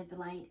 looking at the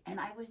light, and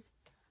I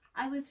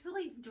was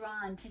really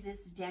drawn to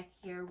this deck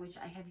here, which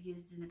I have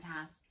used in the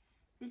past.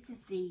 This is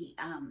the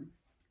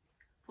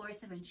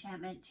Force of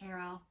Enchantment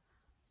Tarot,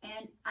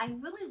 and I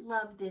really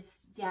love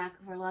this deck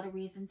for a lot of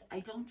reasons. I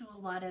don't do a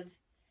lot of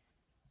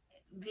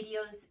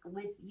videos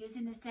with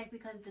using this deck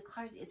because the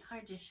cards, it's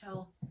hard to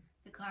show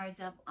the cards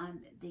up on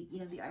the, you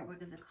know, the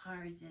artwork of the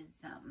cards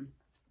is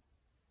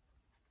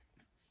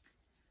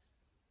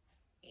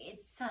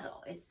it's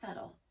subtle.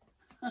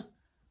 A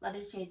lot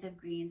of shades of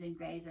greens and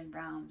grays and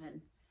browns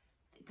and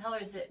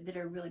colors that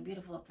are really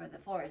beautiful for the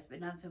forest, but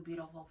not so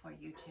beautiful for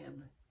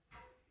YouTube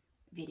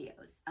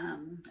videos.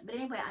 But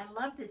anyway, I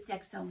love this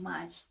deck so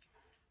much,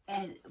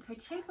 and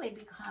particularly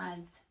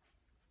because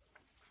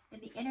in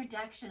the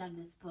introduction of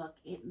this book,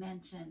 it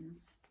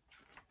mentions,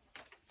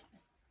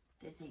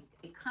 there's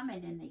a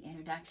comment in the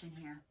introduction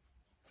here,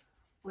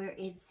 where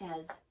it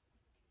says,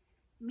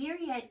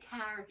 myriad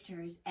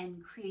characters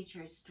and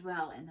creatures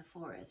dwell in the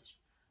forest,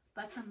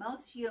 but for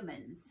most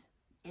humans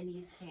in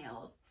these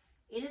tales,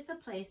 it is a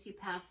place you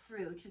pass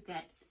through to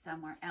get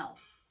somewhere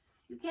else.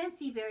 You can't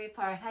see very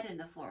far ahead in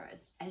the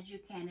forest, as you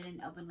can in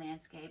an open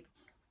landscape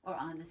or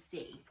on the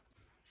sea.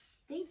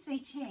 Things may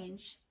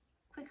change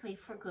quickly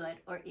for good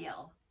or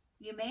ill.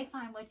 You may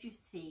find what you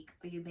seek,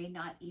 or you may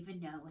not even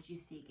know what you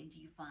seek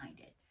until you find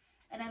it.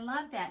 And I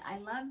love that. I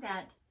love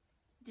that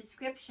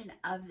description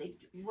of the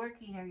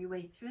working your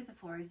way through the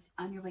forest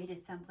on your way to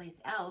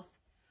someplace else,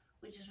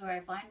 which is where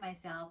I find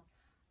myself.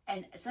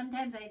 And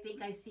sometimes I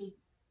think I see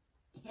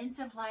hints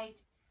of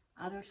light.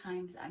 Other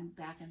times I'm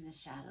back in the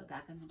shadow,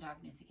 back in the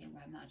darkness again,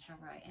 where I'm not sure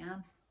where I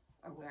am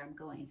or where I'm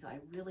going. So I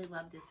really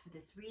love this for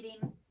this reading,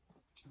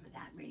 for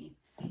that reading.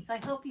 So I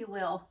hope you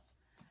will.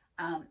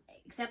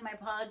 Accept my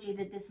apology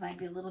that this might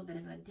be a little bit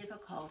of a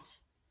difficult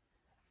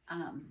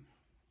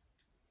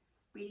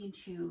reading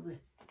to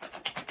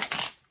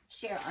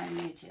share on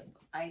YouTube.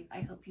 I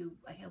hope you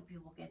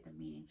will get the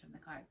meanings from the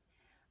cards.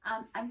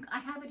 I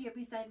have it here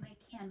beside my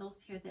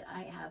candles here that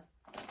I am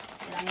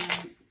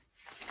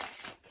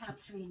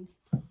capturing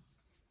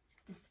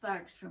the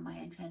sparks from my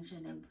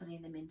intention and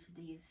putting them into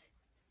these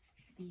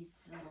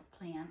little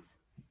plants.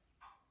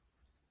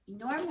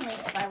 Normally,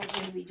 if I were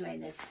going to be doing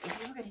this,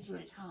 if you were going to do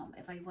it at home,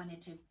 if I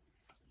wanted to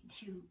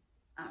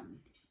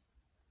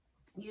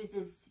use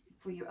this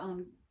for your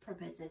own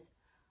purposes,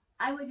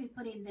 I would be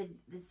putting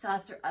the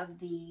saucer of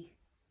the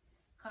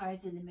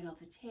cards in the middle of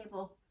the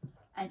table,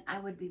 and I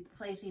would be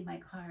placing my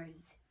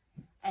cards,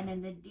 and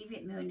in the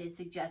Deviant Moon it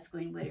suggests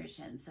going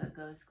Widdershin, so it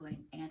goes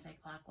going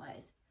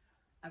anti-clockwise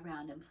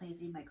around and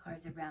placing my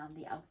cards around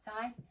the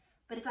outside.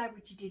 But if I were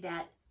to do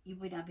that, you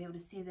would not be able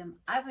to see them.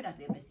 I would not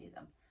be able to see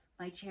them.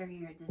 My chair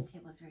here at this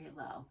table is very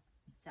low,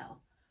 so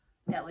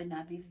that would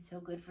not be so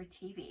good for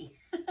TV.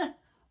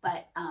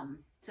 But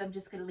so I'm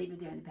just going to leave it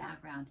there in the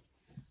background,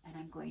 and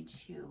I'm going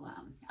to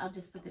I'll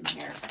just put them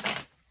here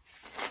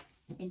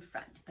in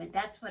front. But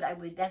that's what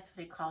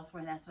it calls for,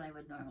 and that's what I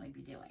would normally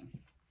be doing.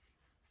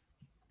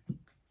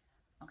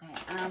 Okay.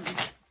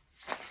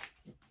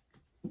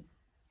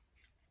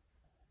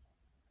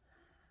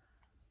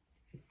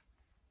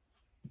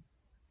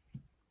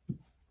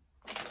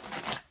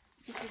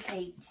 This is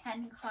a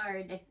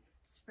 10-card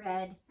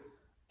spread,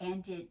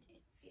 and it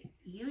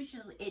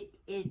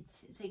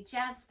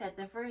suggests that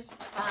the first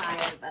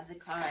 5 of the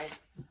cards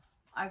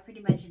are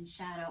pretty much in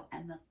shadow,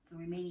 and the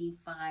remaining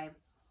 5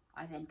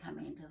 are then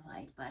coming into the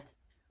light. But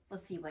we'll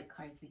see what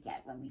cards we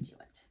get when we do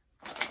it.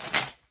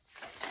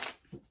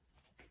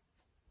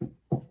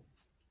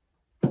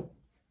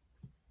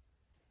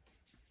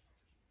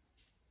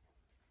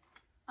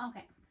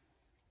 Okay.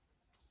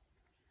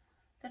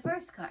 The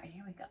first card,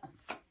 here we go.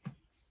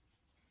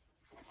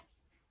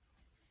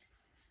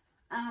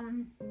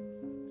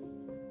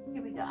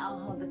 Here we go. I'll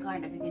hold the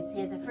card up. You can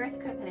see it. The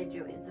first card that I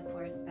drew is the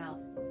Four of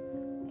Spells.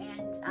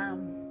 And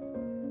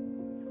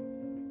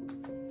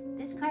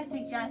this card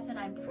suggests that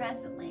I'm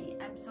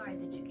sorry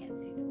that you can't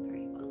see them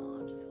very well.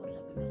 I'll just hold it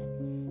up a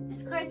minute.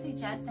 This card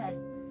suggests that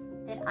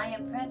I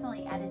am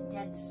presently at a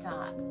dead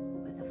stop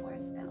with the Four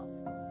of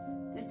Spells.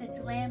 There's a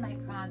delay in my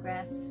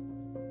progress,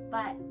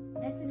 but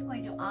this is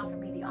going to offer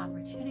me the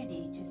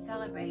opportunity to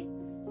celebrate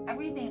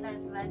everything that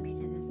has led me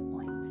to this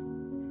point,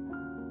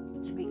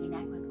 to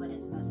reconnect with what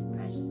is most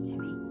precious to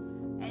me,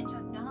 and to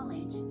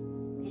acknowledge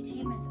the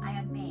achievements I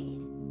have made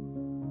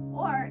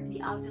or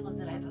the obstacles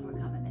that I've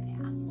overcome in the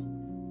past.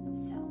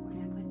 So we're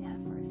going to put that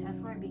first. That's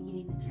where I'm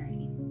beginning the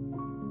journey.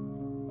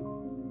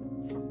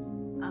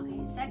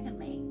 Okay,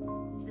 secondly,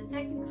 the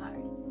second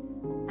card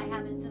I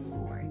have is the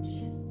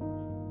Forge.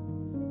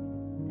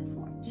 The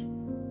Forge.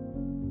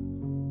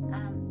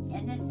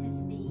 And this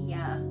is the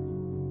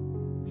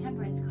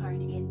Temperance card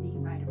in the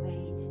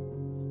Rider-Waite.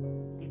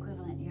 The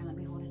equivalent here, let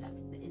me hold it up.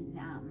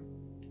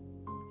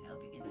 I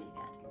hope you can see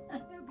that. I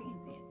hope you can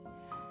see it.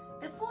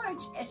 The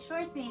Forge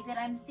assures me that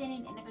I'm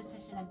standing in a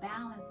position of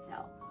balance,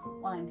 though,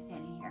 while I'm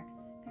standing here.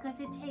 because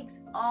it takes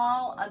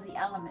all of the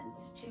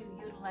elements to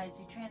utilize,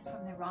 to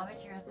transform the raw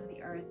materials of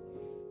the earth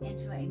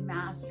into a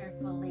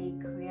masterfully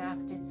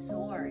crafted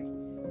sword,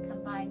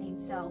 combining,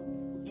 so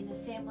in the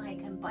same way,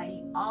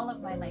 combining all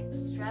of my life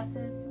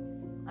stresses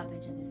up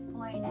until this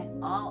point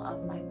and all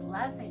of my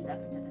blessings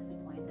up until this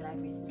point that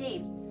I've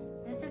received.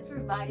 This has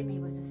provided me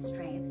with the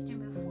strength to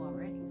move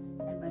forward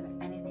and with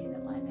anything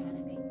that lies ahead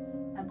of me.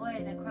 And boy,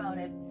 as a crone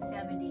at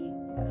 70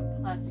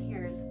 plus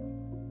years,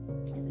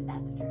 isn't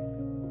that the truth?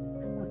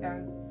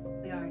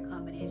 We are a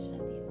combination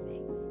of these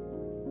things.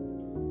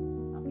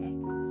 Okay.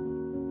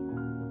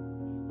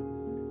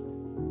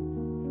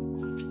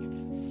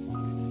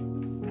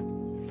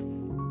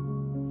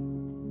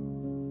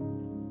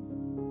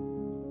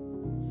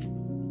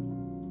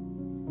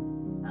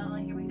 Oh,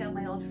 here we go,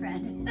 my old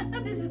friend.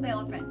 This is my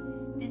old friend.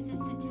 This is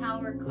the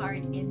Tower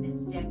card in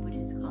this deck, which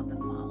is called the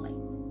Folly.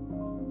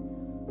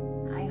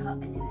 I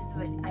hope, see, this is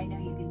what I know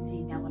you can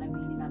see now what I'm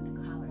meaning about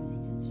the colors. They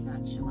just do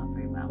not show up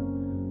very well.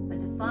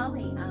 But the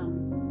Folly,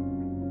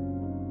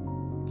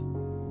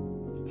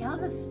 it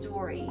tells a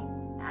story.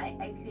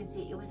 You can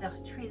see it was a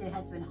tree that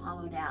has been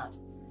hollowed out,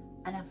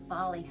 and a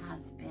folly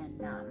has been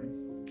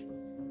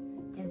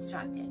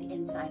constructed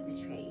inside the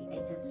tree.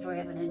 It's a story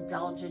of an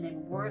indulgent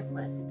and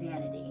worthless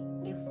vanity,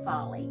 a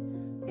folly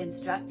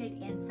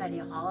constructed inside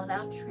a hollowed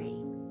out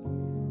tree,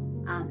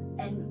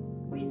 and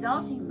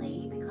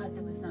resultingly, because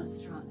it was not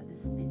strong,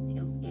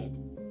 it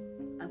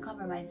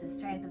compromised the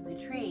strength of the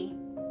tree.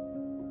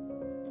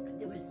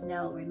 There was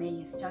no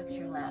remaining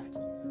structure left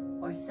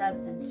or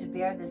substance to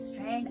bear the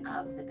strain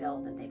of the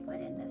build that they put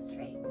in this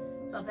tree.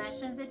 So a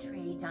vegetation of the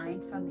tree,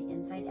 dying from the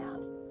inside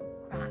out,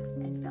 cracked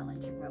and fell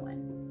into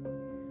ruin.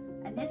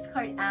 And this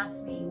card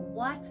asks me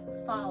what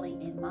folly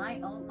in my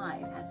own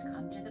life has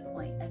come to the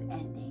point of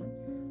ending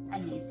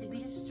and needs to be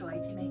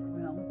destroyed to make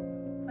room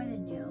for the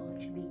new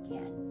to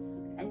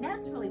begin. And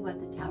that's really what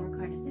the Tower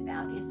card is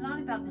about. It's not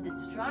about the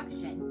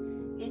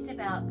destruction. It's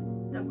about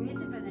the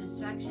reason for the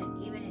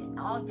destruction. Even in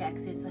all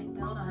decks, it's like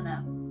built on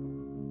a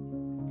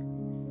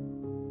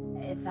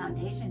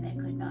foundation that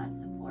could not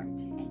support,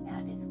 and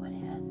that is what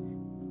has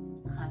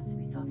caused the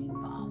resulting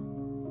fall.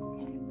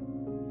 Okay,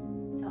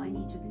 so I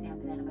need to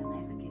examine that in my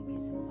life and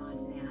give some thought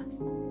to that.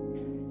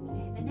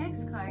 Okay, the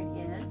next card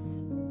is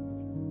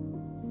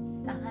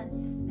the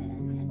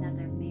Huntsman,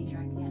 another major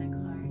arcana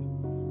card.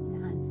 The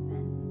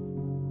Huntsman.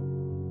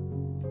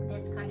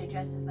 This card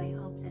addresses my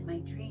hopes and my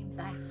dreams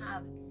I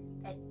have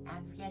that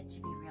have yet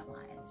to be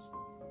realized.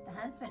 The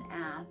Huntsman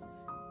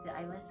asks that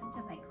I listen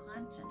to my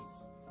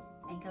conscience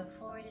and go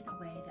forward in a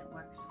way that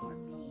works for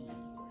me.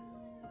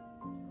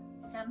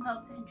 Some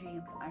hopes and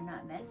dreams are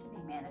not meant to be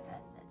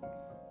manifested,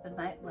 but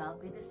might well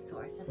be the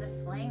source of the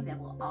flame that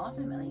will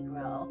ultimately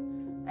grow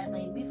and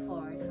lead me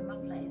forward from a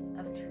place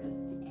of truth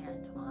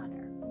and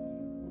honor.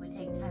 It would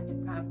take time to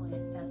properly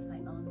assess my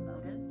own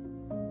motives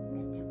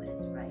and do what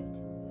is right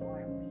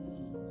for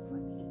me.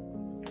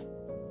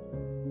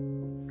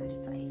 Good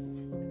advice.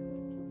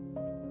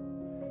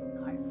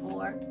 Card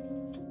 4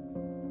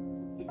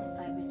 is the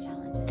 5 of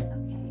Challenges.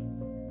 Okay.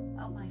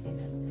 Oh my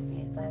goodness.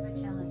 Okay, the 5 of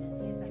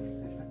Challenges. He's like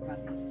sort of a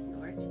grumpy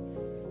sort.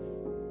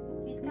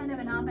 He's kind of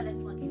an ominous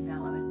looking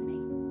fellow, isn't he?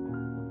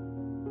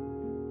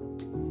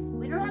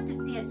 We don't have to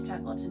see a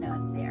struggle to know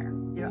it's there.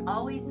 There are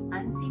always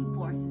unseen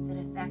forces that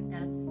affect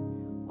us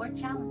or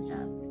challenge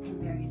us in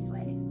various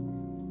ways.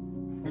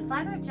 The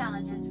 5 of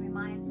Challenges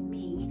reminds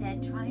me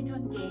that trying to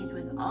engage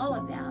with all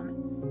of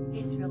them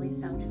is really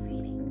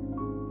self-defeating.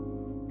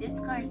 This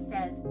card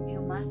says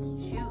you must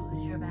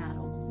choose your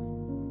battles.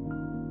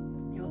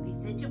 There will be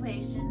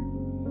situations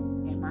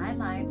in my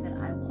life that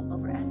I will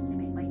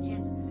overestimate my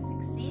chances of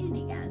succeeding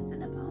against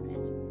an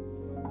opponent,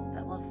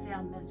 but will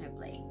fail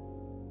miserably,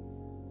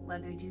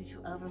 whether due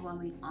to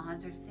overwhelming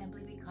odds or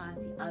simply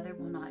because the other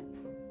will not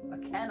or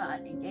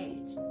cannot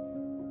engage.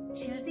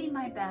 Choosing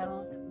my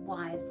battles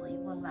wisely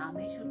will allow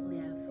me to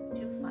live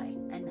to fight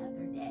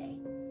another day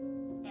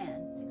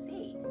and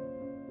succeed.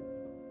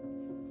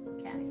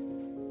 Okay,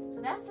 so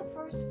that's the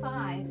first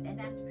 5, and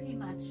that's pretty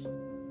much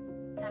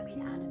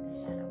coming out of the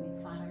shadow.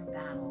 We fought our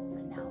battles,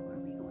 and now where are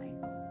we going?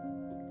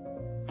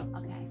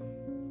 Okay,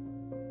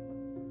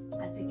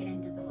 as we get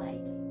into the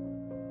light.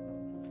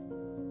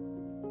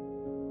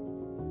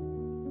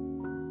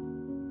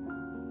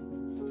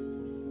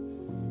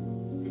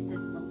 This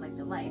doesn't look like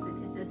the light,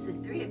 but this is the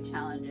 3 of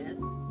Challenges.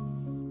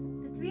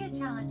 The 3 of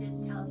Challenges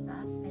tells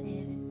us that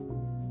it is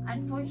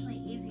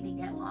unfortunately easy to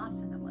get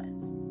lost in the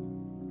woods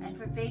and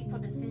for fateful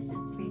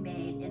decisions to be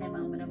made in a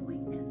moment of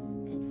weakness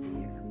and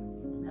fear.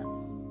 That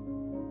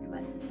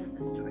reminds us of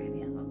the story of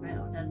Hansel and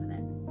Gretel, doesn't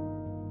it?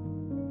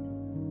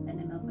 And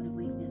a moment of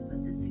weakness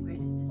was this the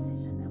greatest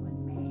decision that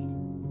was made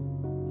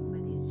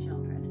with these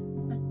children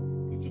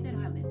that you could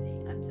hardly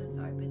see. I'm so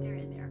sorry, but they're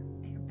in there.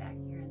 They're back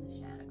here in the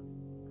shadow.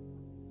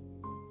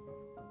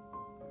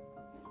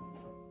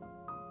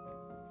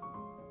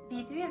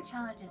 The 3 of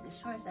Challenges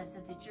assures us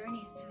that the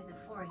journeys through the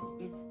forest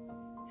is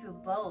through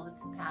both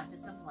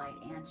patches of light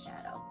and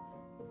shadow.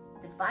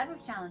 The 5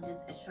 of Challenges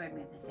assured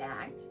me of the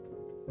fact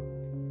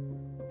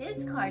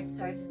This card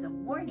serves as a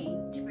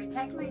warning to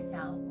protect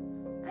myself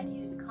and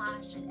use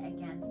caution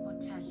against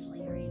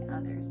potentially hurting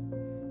others.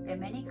 There are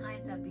many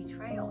kinds of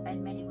betrayal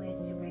and many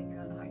ways to break your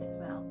own heart as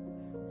well.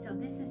 So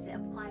this is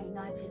applying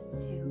not just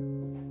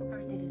to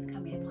hurt that is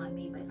coming upon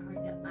me, but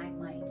hurt that I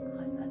might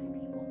cause other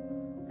people.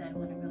 That I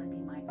want to really be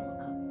mindful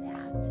of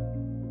that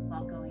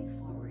while going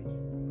forward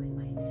with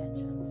my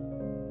intentions.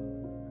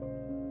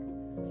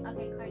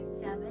 Okay, card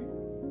 7,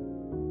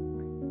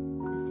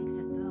 the 6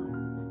 of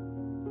Boons.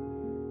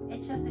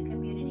 It shows a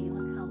community.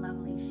 Look how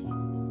lovely she's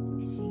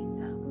being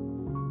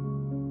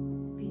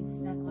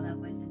snuggled up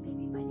with some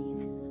baby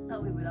bunnies.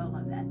 Oh, we would all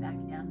love that, back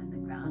down to the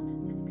ground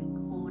instead of being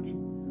cold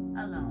and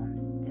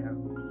alone. They're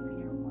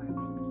keeping her warm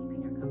and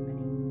keeping her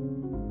company.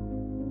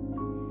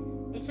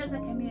 It shows a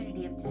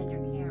community of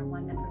tender care,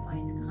 one that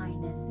provides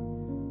kindness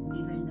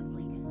even in the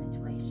bleakest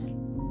situation.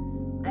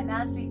 I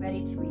must be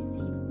ready to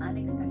receive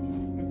unexpected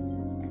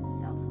assistance and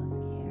selfless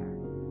care.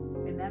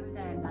 Remember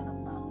that I am not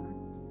alone,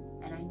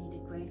 and I need to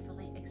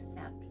gratefully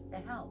accept the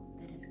help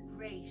that is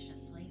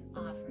graciously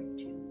offered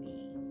to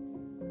me.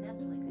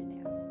 That's really good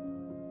news.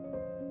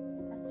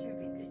 That's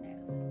terribly good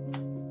news.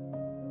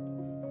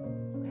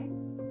 Okay.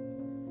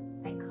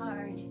 And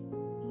card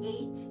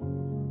 8,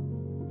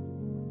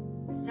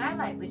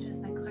 Starlight, which was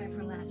my card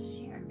for last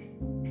year.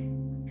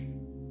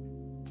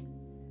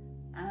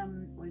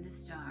 Or the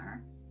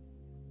Star.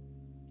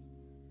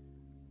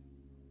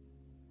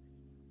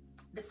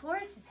 The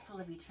forest is full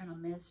of eternal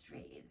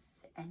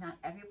mysteries, and not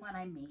everyone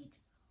I meet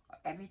or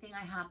everything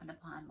I happen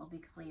upon will be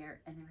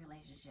clear in the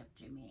relationship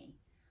to me.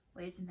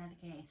 Well, isn't that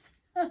the case?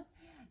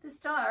 The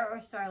Star,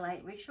 or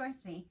Starlight,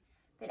 reassures me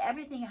that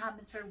everything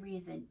happens for a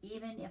reason,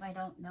 even if I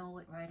don't know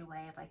it right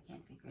away, if I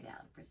can't figure it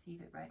out,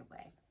 perceive it right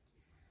away.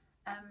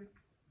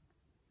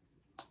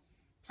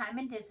 Time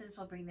and distance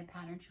will bring the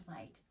pattern to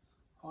light.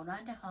 Hold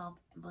on to hope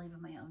and believe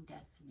in my own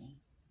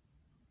destiny.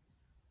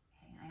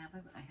 Okay, I have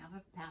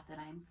a path that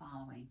I am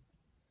following,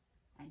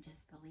 and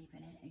just believe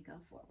in it and go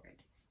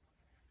forward.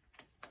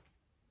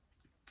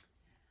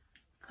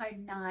 Card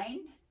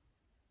 9,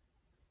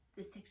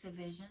 the 6 of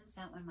Visions.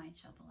 That one might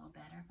show up a little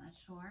better, I'm not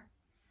sure.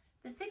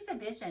 The 6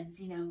 of Visions,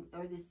 you know,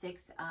 or the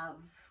 6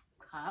 of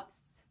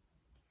Cups,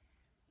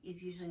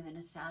 is usually the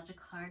nostalgia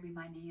card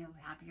reminding you of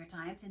happier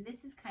times. And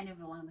this is kind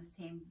of along the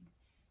same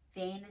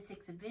vein. The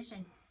 6 of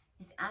Vision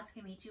is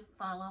asking me to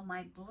follow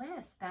my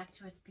bliss back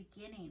to its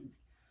beginnings.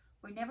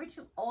 We're never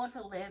too old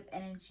to live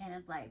an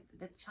enchanted life.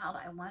 The child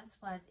I once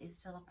was is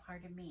still a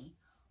part of me.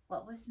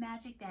 What was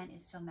magic then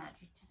is still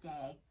magic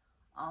today.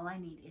 All I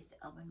need is to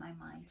open my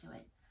mind to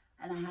it.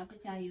 And I have to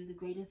tell you, the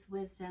greatest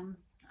wisdom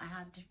I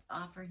have to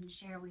offer and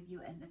share with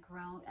you and the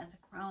crone, as a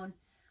crone,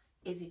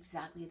 is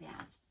exactly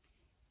that.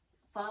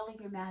 Follow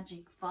your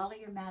magic, follow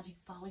your magic,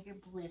 follow your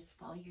bliss,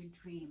 follow your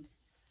dreams.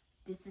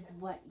 This is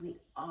what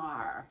we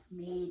are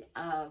made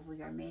of.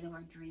 We are made of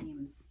our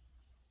dreams.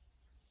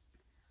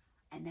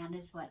 And that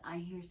is what I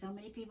hear so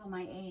many people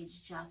my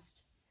age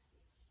just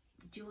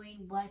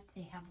doing what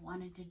they have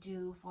wanted to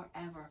do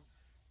forever.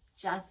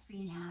 Just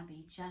being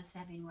happy, just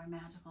having a more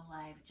magical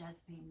life,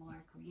 just being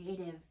more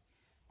creative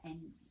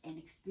and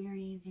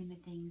experiencing the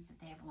things that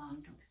they have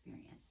longed to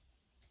experience.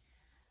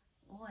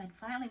 Oh, and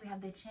finally we have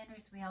the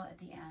Enchanter's Wheel at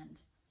the end.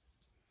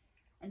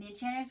 And the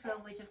Enchanter's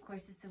Wheel, which of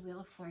course is the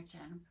Wheel of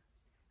Fortune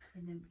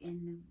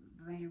in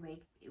the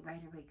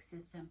Rider-Waite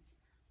system.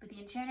 But the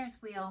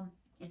Enchanter's Wheel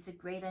is the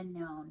great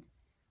unknown.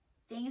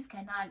 Things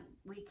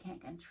we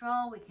can't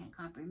control, we can't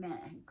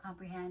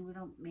comprehend, we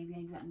don't maybe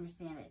even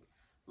understand it.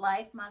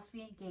 Life must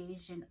be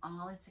engaged in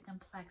all its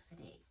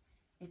complexity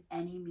if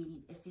any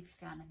meaning is to be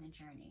found in the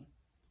journey.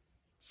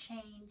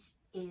 Change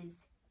is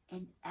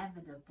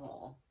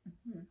inevitable.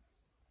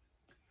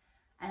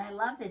 And I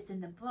love this.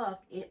 In the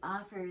book, it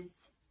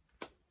offers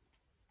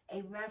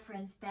a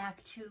reference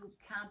back to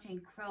counting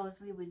crows,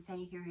 we would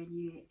say here in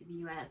the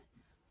U.S.,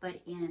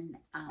 but in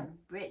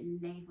Britain,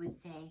 they would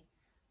say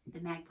the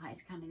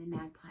magpies, counting the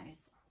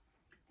magpies.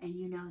 And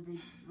you know the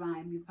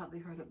rhyme, you probably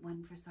heard it,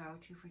 1 for sorrow,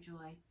 2 for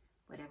joy,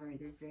 whatever,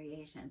 there's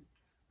variations.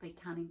 But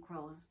counting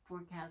crows,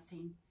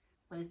 forecasting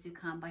what is to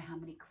come by how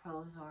many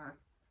crows or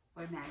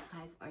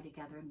magpies are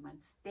together in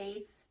one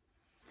space.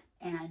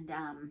 And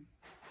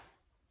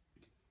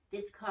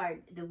this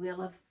card, the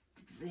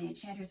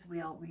Enchanter's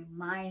Wheel,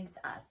 reminds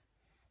us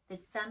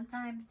that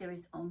sometimes there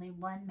is only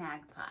one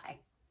magpie,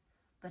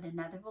 but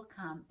another will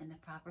come in the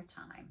proper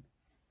time,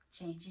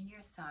 changing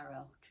your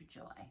sorrow to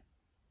joy.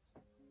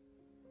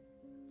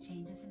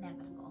 Change is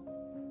inevitable.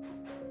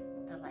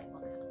 The light will